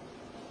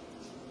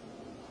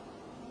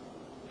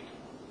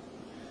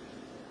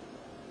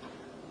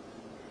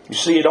 You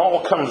see, it all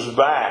comes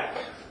back.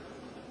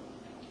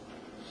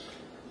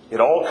 It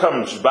all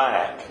comes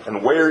back,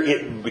 and where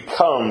it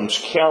becomes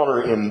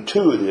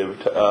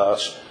counterintuitive to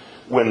us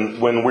when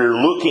we're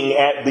looking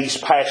at these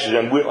passages,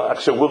 and like I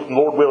said, Lord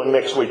willing,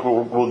 next week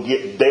we'll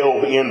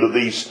delve into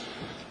these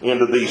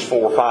 4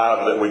 or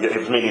 5 that we get,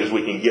 as many as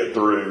we can get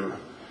through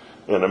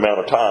in an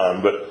amount of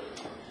time. But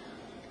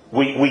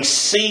we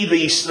see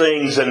these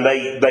things, and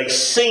they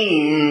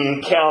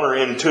seem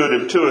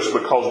counterintuitive to us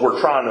because we're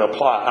trying to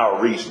apply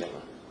our reasoning.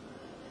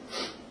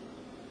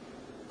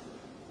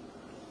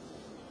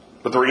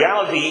 But the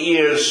reality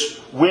is,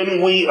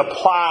 when we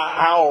apply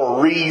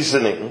our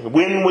reasoning,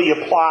 when we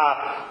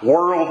apply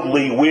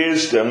worldly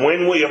wisdom,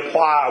 when we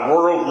apply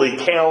worldly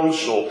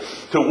counsel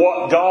to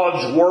what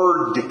God's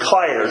Word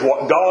declares,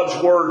 what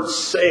God's Word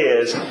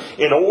says,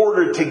 in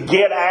order to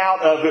get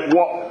out of it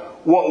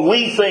what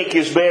we think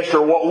is best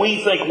or what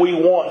we think we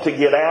want to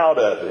get out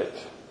of it,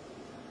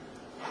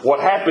 what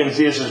happens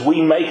is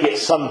we make it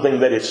something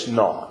that it's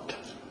not.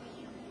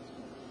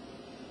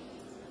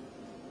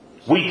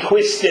 We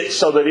twist it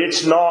so that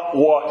it's not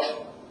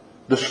what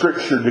the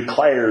Scripture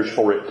declares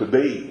for it to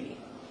be.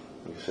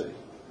 You see.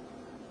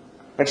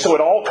 And so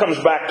it all comes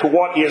back to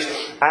what is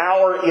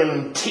our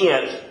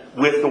intent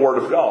with the Word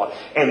of God.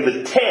 And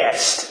the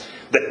test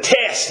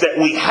that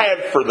we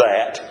have for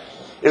that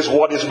is,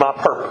 what is my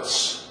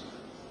purpose?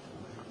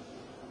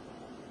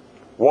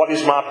 What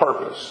is my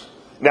purpose?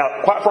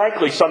 Now, quite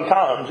frankly,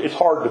 sometimes it's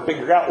hard to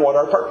figure out what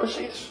our purpose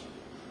is.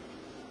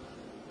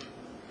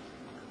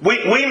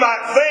 We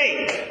might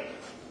think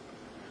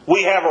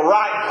we have a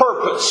right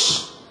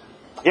purpose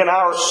in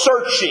our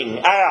searching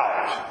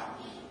out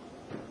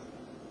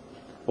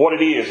what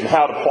it is and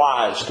how it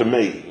applies to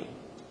me.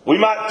 We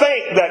might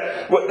think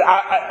that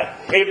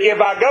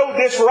if I go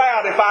this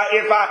route,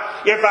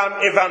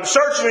 if I'm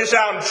searching this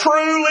out, I'm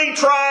truly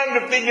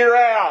trying to figure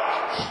out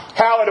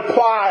how it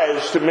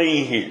applies to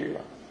me here.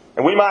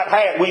 And we might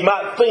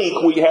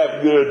think we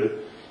have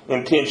good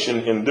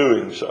intention in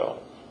doing so.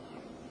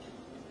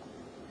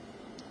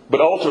 But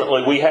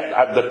ultimately, we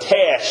have the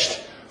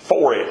test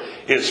for it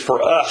is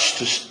for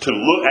us to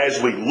look,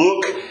 as we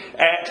look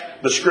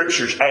at the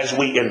Scriptures, as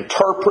we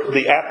interpret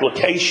the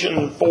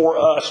application for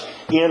us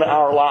in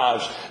our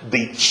lives,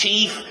 the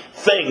chief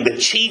thing, the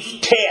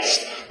chief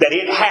test that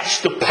it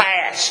has to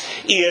pass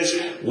is,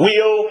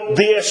 will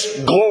this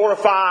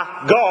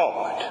glorify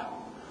God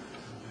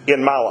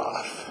in my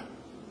life?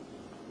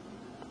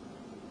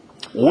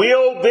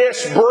 Will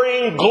this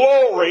bring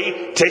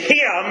glory to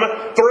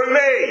Him through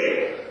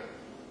me?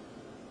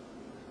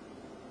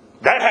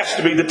 That has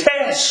to be the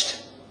test.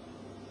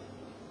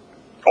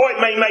 Oh,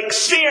 it may make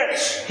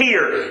sense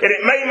here, and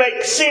it may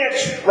make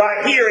sense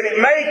right here, and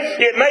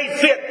it may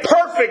fit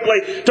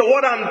perfectly to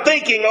what I'm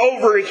thinking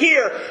over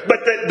here,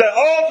 but the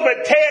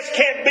ultimate test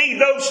can't be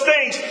those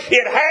things.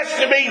 It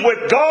has to be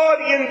with God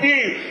in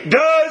view.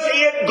 Does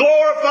it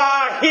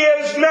glorify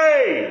His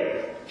name?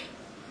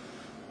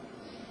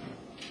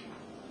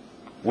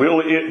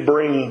 Will it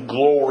bring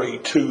glory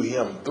to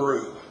Him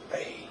through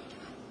me?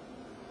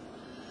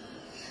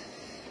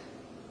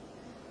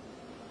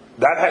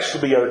 That has to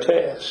be our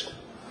test.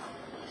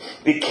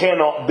 It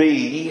cannot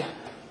be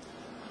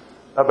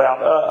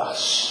about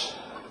us.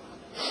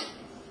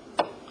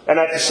 And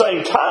at the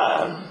same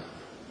time,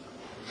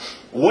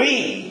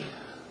 we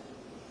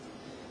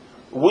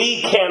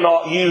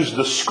cannot use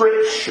the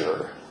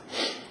Scripture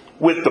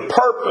with the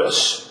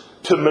purpose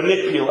to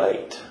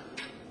manipulate.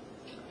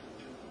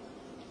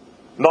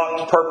 Not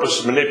the purpose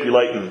of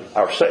manipulating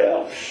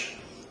ourselves,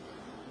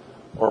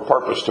 or a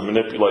purpose to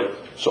manipulate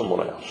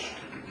someone else.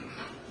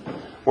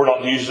 We're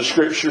not to use the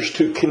Scriptures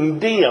to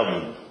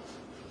condemn.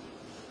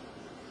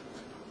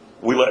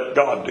 We let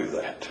God do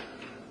that.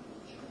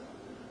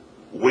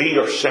 We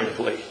are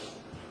simply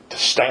to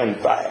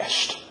stand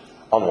fast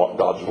on what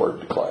God's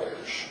Word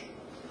declares.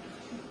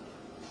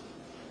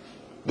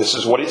 This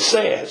is what it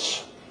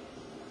says.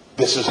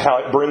 This is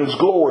how it brings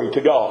glory to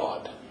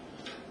God.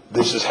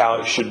 This is how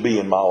it should be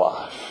in my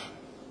life.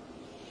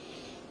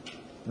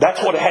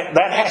 That's what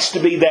that has to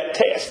be, that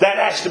test. That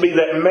has to be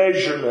that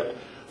measurement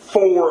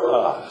for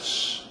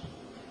us.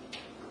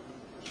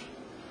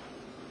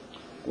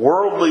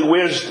 Worldly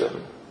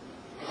wisdom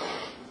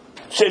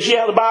says,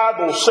 yeah, the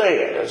Bible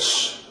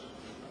says,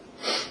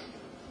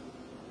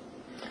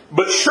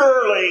 but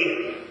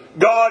surely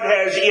God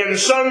has in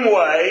some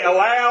way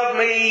allowed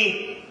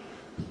me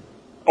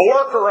a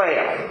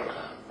workaround,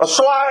 a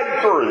slide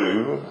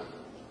through,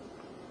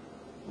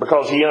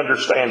 because He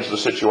understands the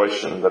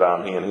situation that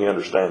I'm in. He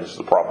understands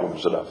the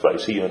problems that I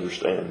face. He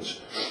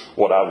understands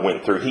what I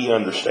went through. He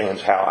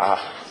understands how I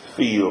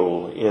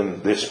feel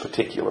in this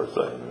particular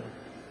thing.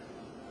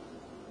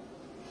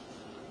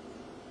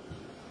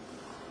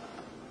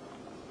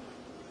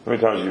 How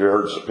many times have you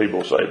heard some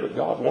people say, but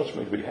God wants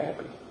me to be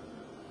happy?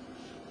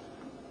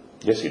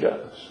 Yes, He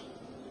does.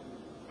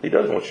 He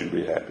does want you to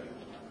be happy.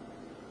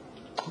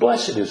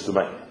 Blessed is the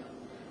man.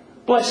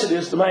 Blessed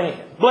is the man.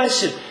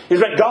 Blessed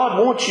is that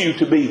God wants you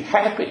to be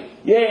happy.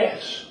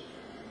 Yes.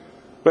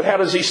 But how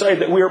does He say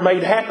that we are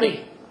made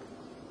happy?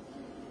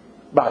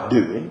 By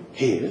doing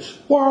His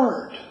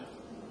Word.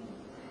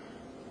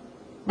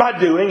 By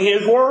doing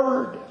His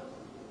Word.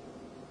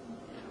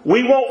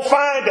 We won't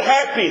find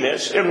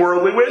happiness in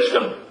worldly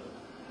wisdom.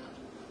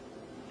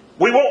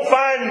 We won't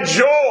find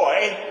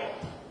joy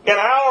in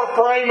our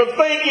frame of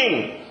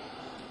thinking.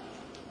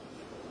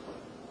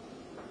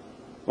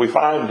 We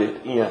find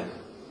it in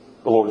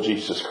the Lord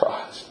Jesus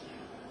Christ.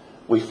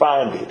 We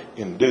find it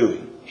in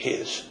doing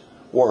His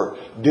Word.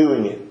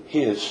 Doing it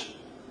His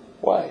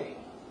way.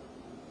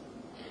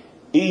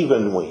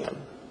 Even when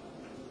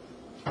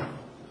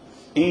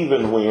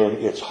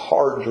it's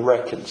hard to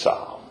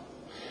reconcile.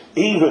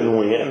 Even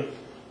when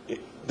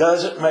it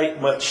doesn't make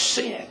much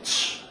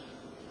sense.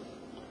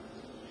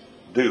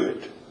 Do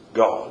it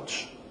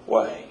God's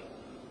way.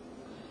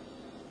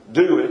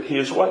 Do it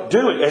His way.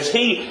 Do it as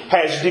He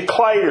has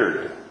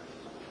declared.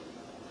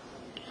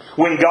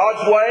 When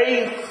God's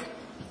way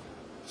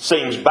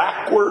seems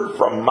backward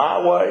from my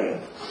way,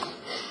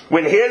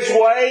 when His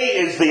way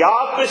is the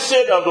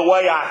opposite of the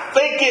way I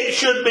think it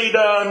should be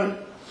done,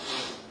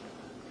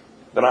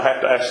 then I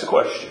have to ask the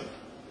question,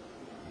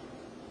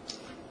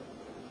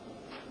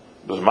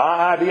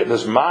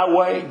 does my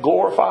way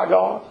glorify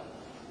God?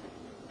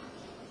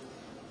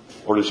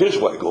 Or does His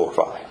way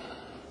glorify Him?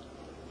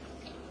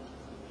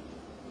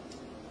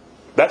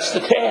 That's the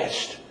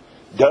test.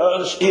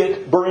 Does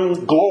it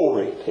bring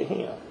glory to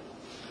Him?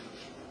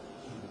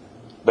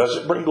 Does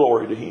it bring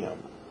glory to Him?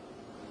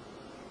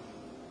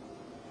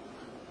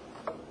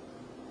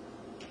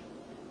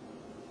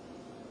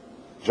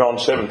 John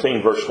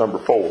 17, verse number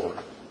 4.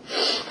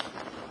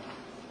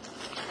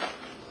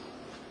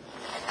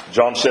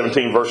 John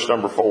 17, verse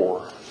number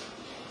 4.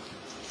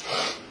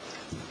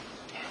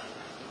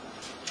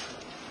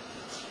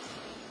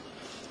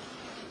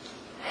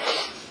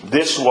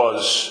 This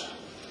was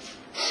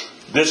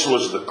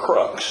the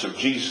crux of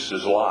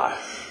Jesus'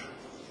 life.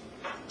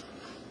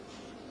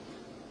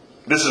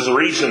 This is the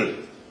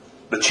reason,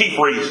 the chief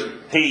reason,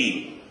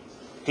 he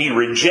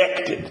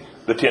rejected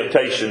the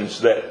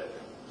temptations that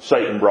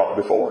Satan brought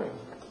before him.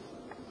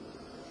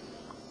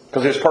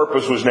 Because his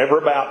purpose was never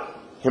about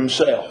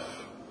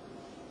himself.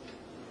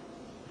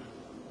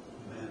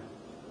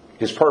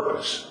 His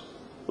purpose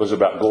was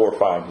about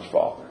glorifying His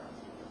Father.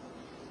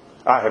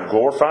 I have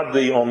glorified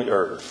Thee on the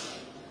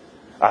earth.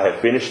 I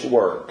have finished the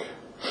work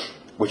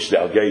which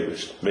Thou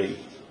gavest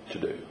me to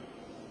do.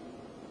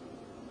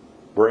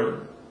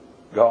 Bring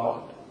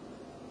God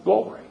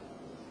glory.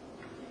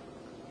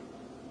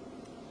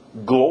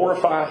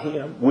 Glorify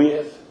Him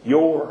with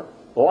your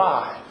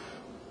life.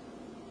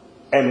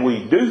 And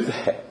we do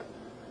that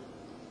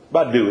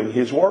by doing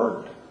His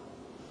Word,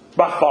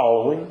 by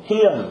following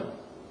Him.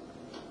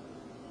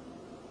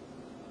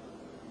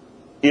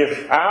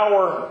 If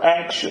our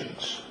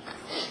actions,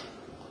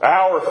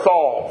 our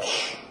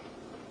thoughts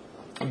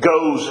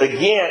goes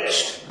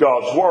against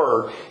God's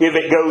Word, if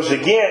it goes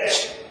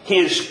against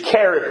His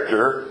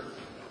character,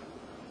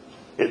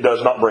 it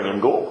does not bring Him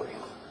glory.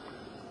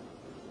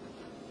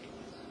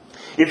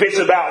 If it's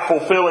about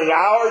fulfilling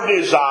our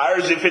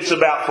desires, if it's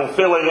about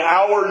fulfilling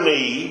our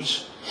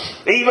needs,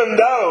 even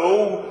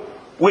though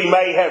we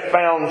may have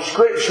found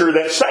Scripture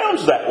that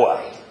sounds that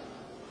way,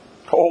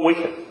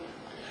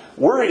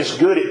 we're as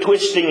good at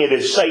twisting it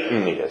as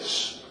Satan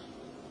is.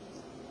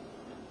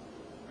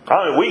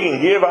 I mean, we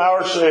can give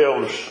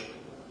ourselves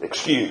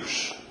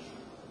excuse.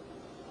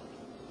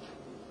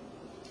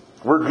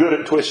 We're good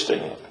at twisting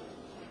it.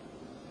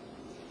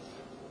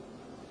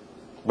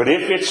 But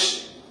if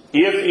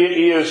it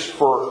is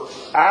for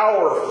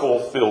our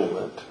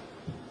fulfillment,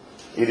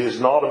 it is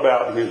not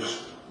about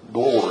His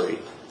glory,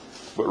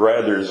 but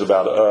rather is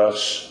about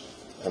us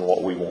and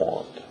what we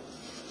want.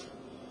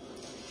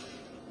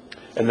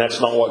 And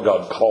that's not what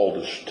God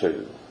called us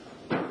to.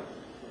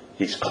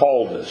 He's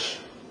called us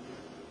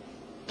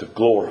to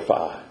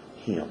glorify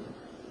Him.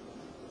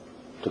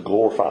 To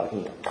glorify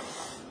Him.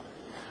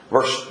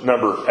 Verse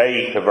number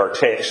 8 of our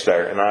text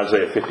there in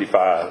Isaiah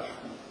 55.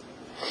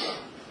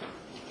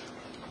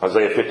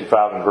 Isaiah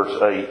 55 and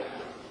verse 8.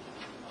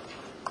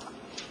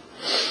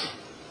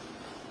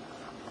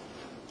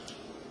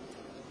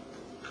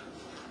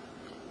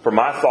 For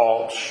my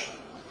thoughts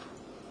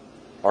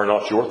are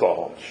not your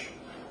thoughts,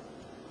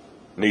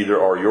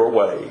 neither are your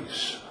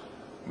ways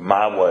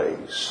my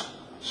ways,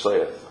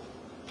 saith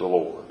the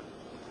Lord.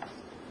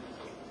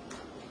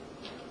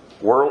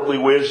 Worldly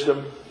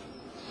wisdom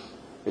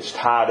is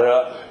tied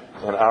up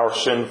in our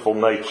sinful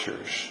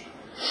natures,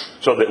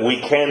 so that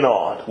we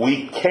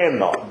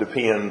cannot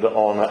depend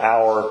on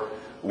our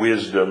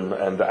wisdom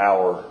and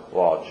our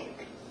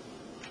logic.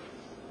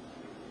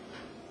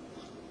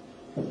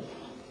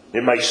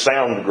 It may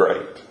sound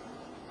great.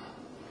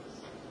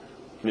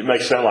 It may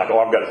sound like,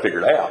 I've got it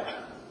figured out.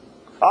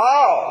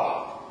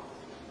 Oh,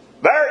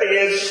 there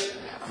it is.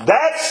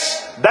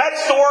 That's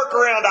the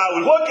workaround I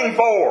was looking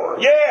for.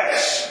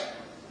 Yes.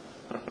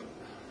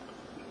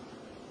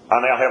 I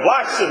now have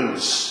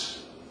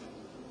license,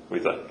 we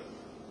think.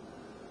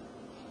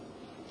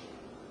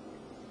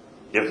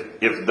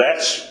 If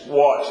that's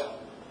what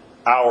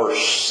our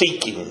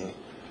seeking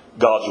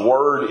God's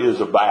Word is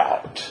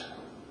about,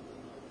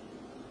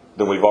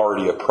 then we've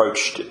already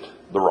approached it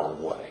the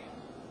wrong way.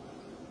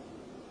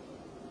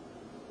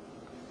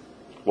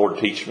 Lord,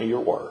 teach me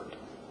your Word.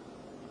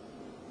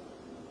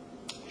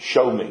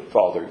 Show me,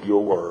 Father,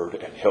 your Word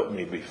and help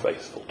me be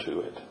faithful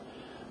to it,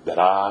 that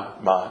I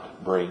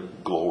might bring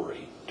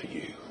glory to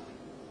you.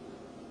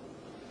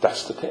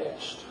 That's the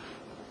test.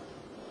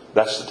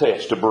 That's the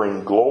test, to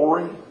bring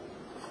glory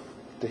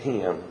to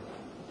Him.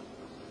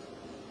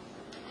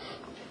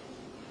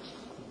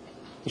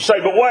 You say,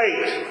 but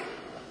wait,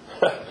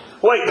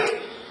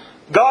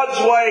 God's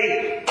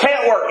way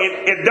can't work.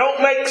 It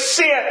don't make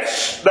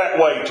sense that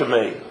way to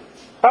me.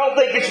 I don't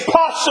think it's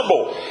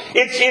possible.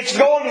 It's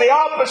going the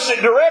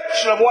opposite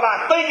direction of what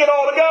I think it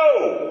ought to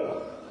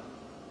go.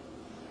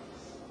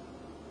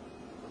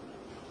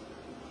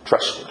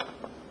 Trust Him.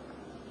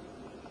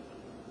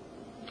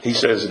 He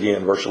says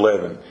again, verse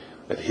 11,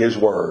 that His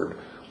Word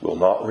will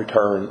not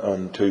return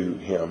unto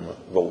Him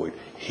void.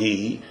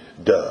 He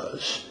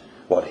does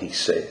what He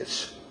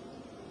says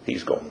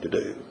He's going to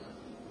do.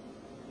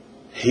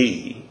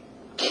 He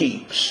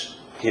keeps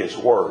His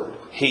Word.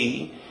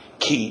 He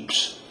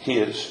keeps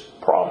His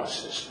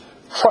promises.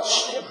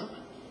 Trust Him.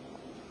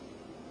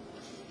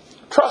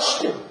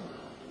 Trust Him.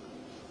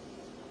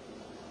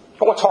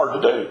 Oh, it's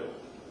hard to do.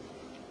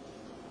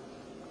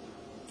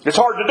 It's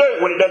hard to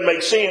do when it doesn't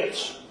make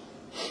sense.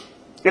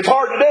 It's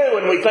hard to do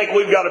when we think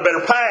we've got a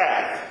better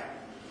path.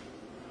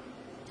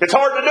 It's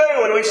hard to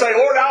do when we say,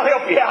 Lord, I'll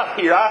help you out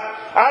here.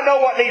 I know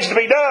what needs to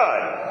be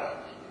done.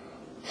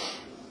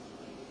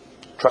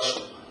 Trust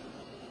Him.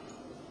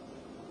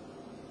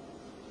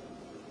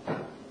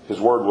 His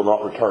Word will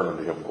not return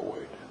unto Him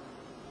void.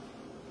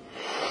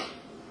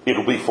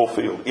 It'll be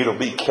fulfilled. It'll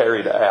be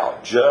carried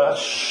out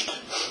just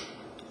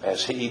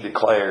as He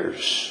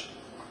declares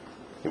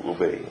it will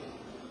be.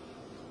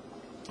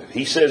 If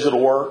He says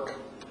it'll work,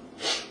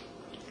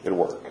 it'll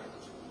work.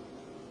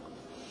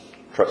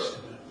 Trust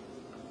Him.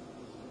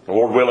 And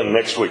Lord willing,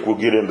 next week we'll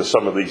get into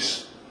some of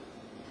these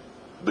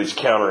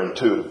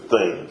counterintuitive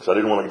things. I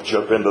didn't want to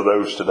jump into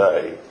those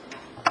today.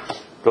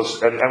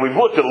 And we've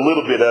looked at a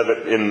little bit of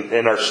it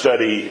in our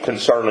study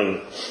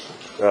concerning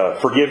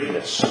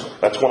forgiveness.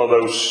 That's one of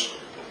those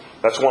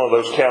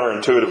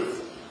counterintuitive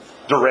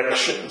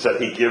directions that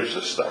He gives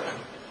us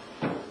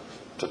there.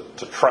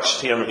 To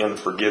trust Him in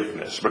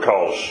forgiveness.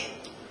 Because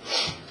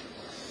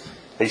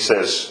He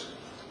says,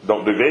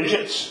 don't do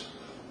vengeance.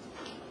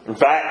 In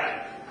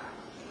fact,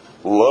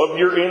 love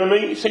your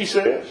enemies, He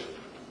says.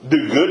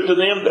 Do good to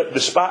them that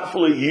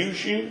despitefully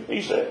use you,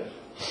 He says.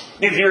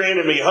 If your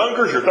enemy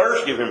hungers or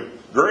thirsts, give him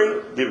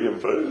drink, give him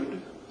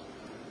food.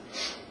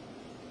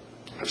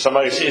 If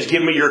somebody says,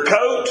 give me your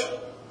coat,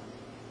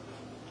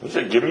 He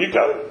said, give them your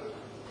coat.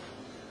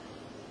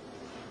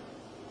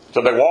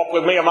 So they walk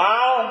with me a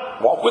mile,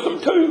 walk with them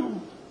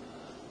 2.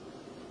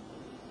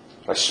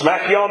 They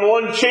smack you on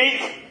one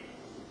cheek,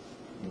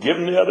 give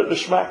them the other to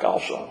smack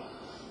also.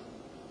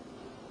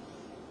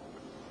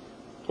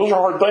 Those are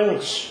hard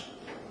things.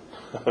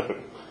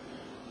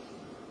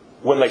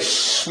 When they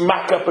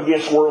smack up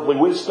against worldly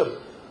wisdom,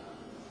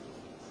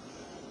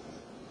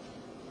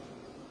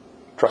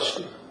 trust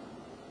Him.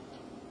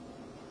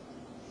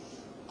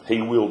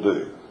 He will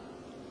do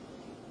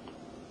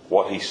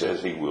what He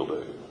says He will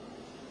do.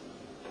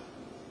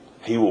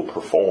 He will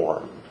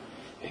perform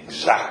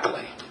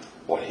exactly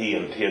what He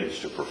intends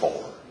to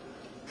perform.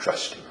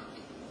 Trust Him.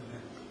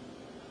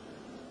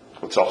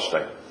 Let's all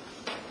stand.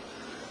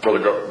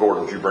 Brother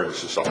Gordon, would you bring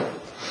us a song?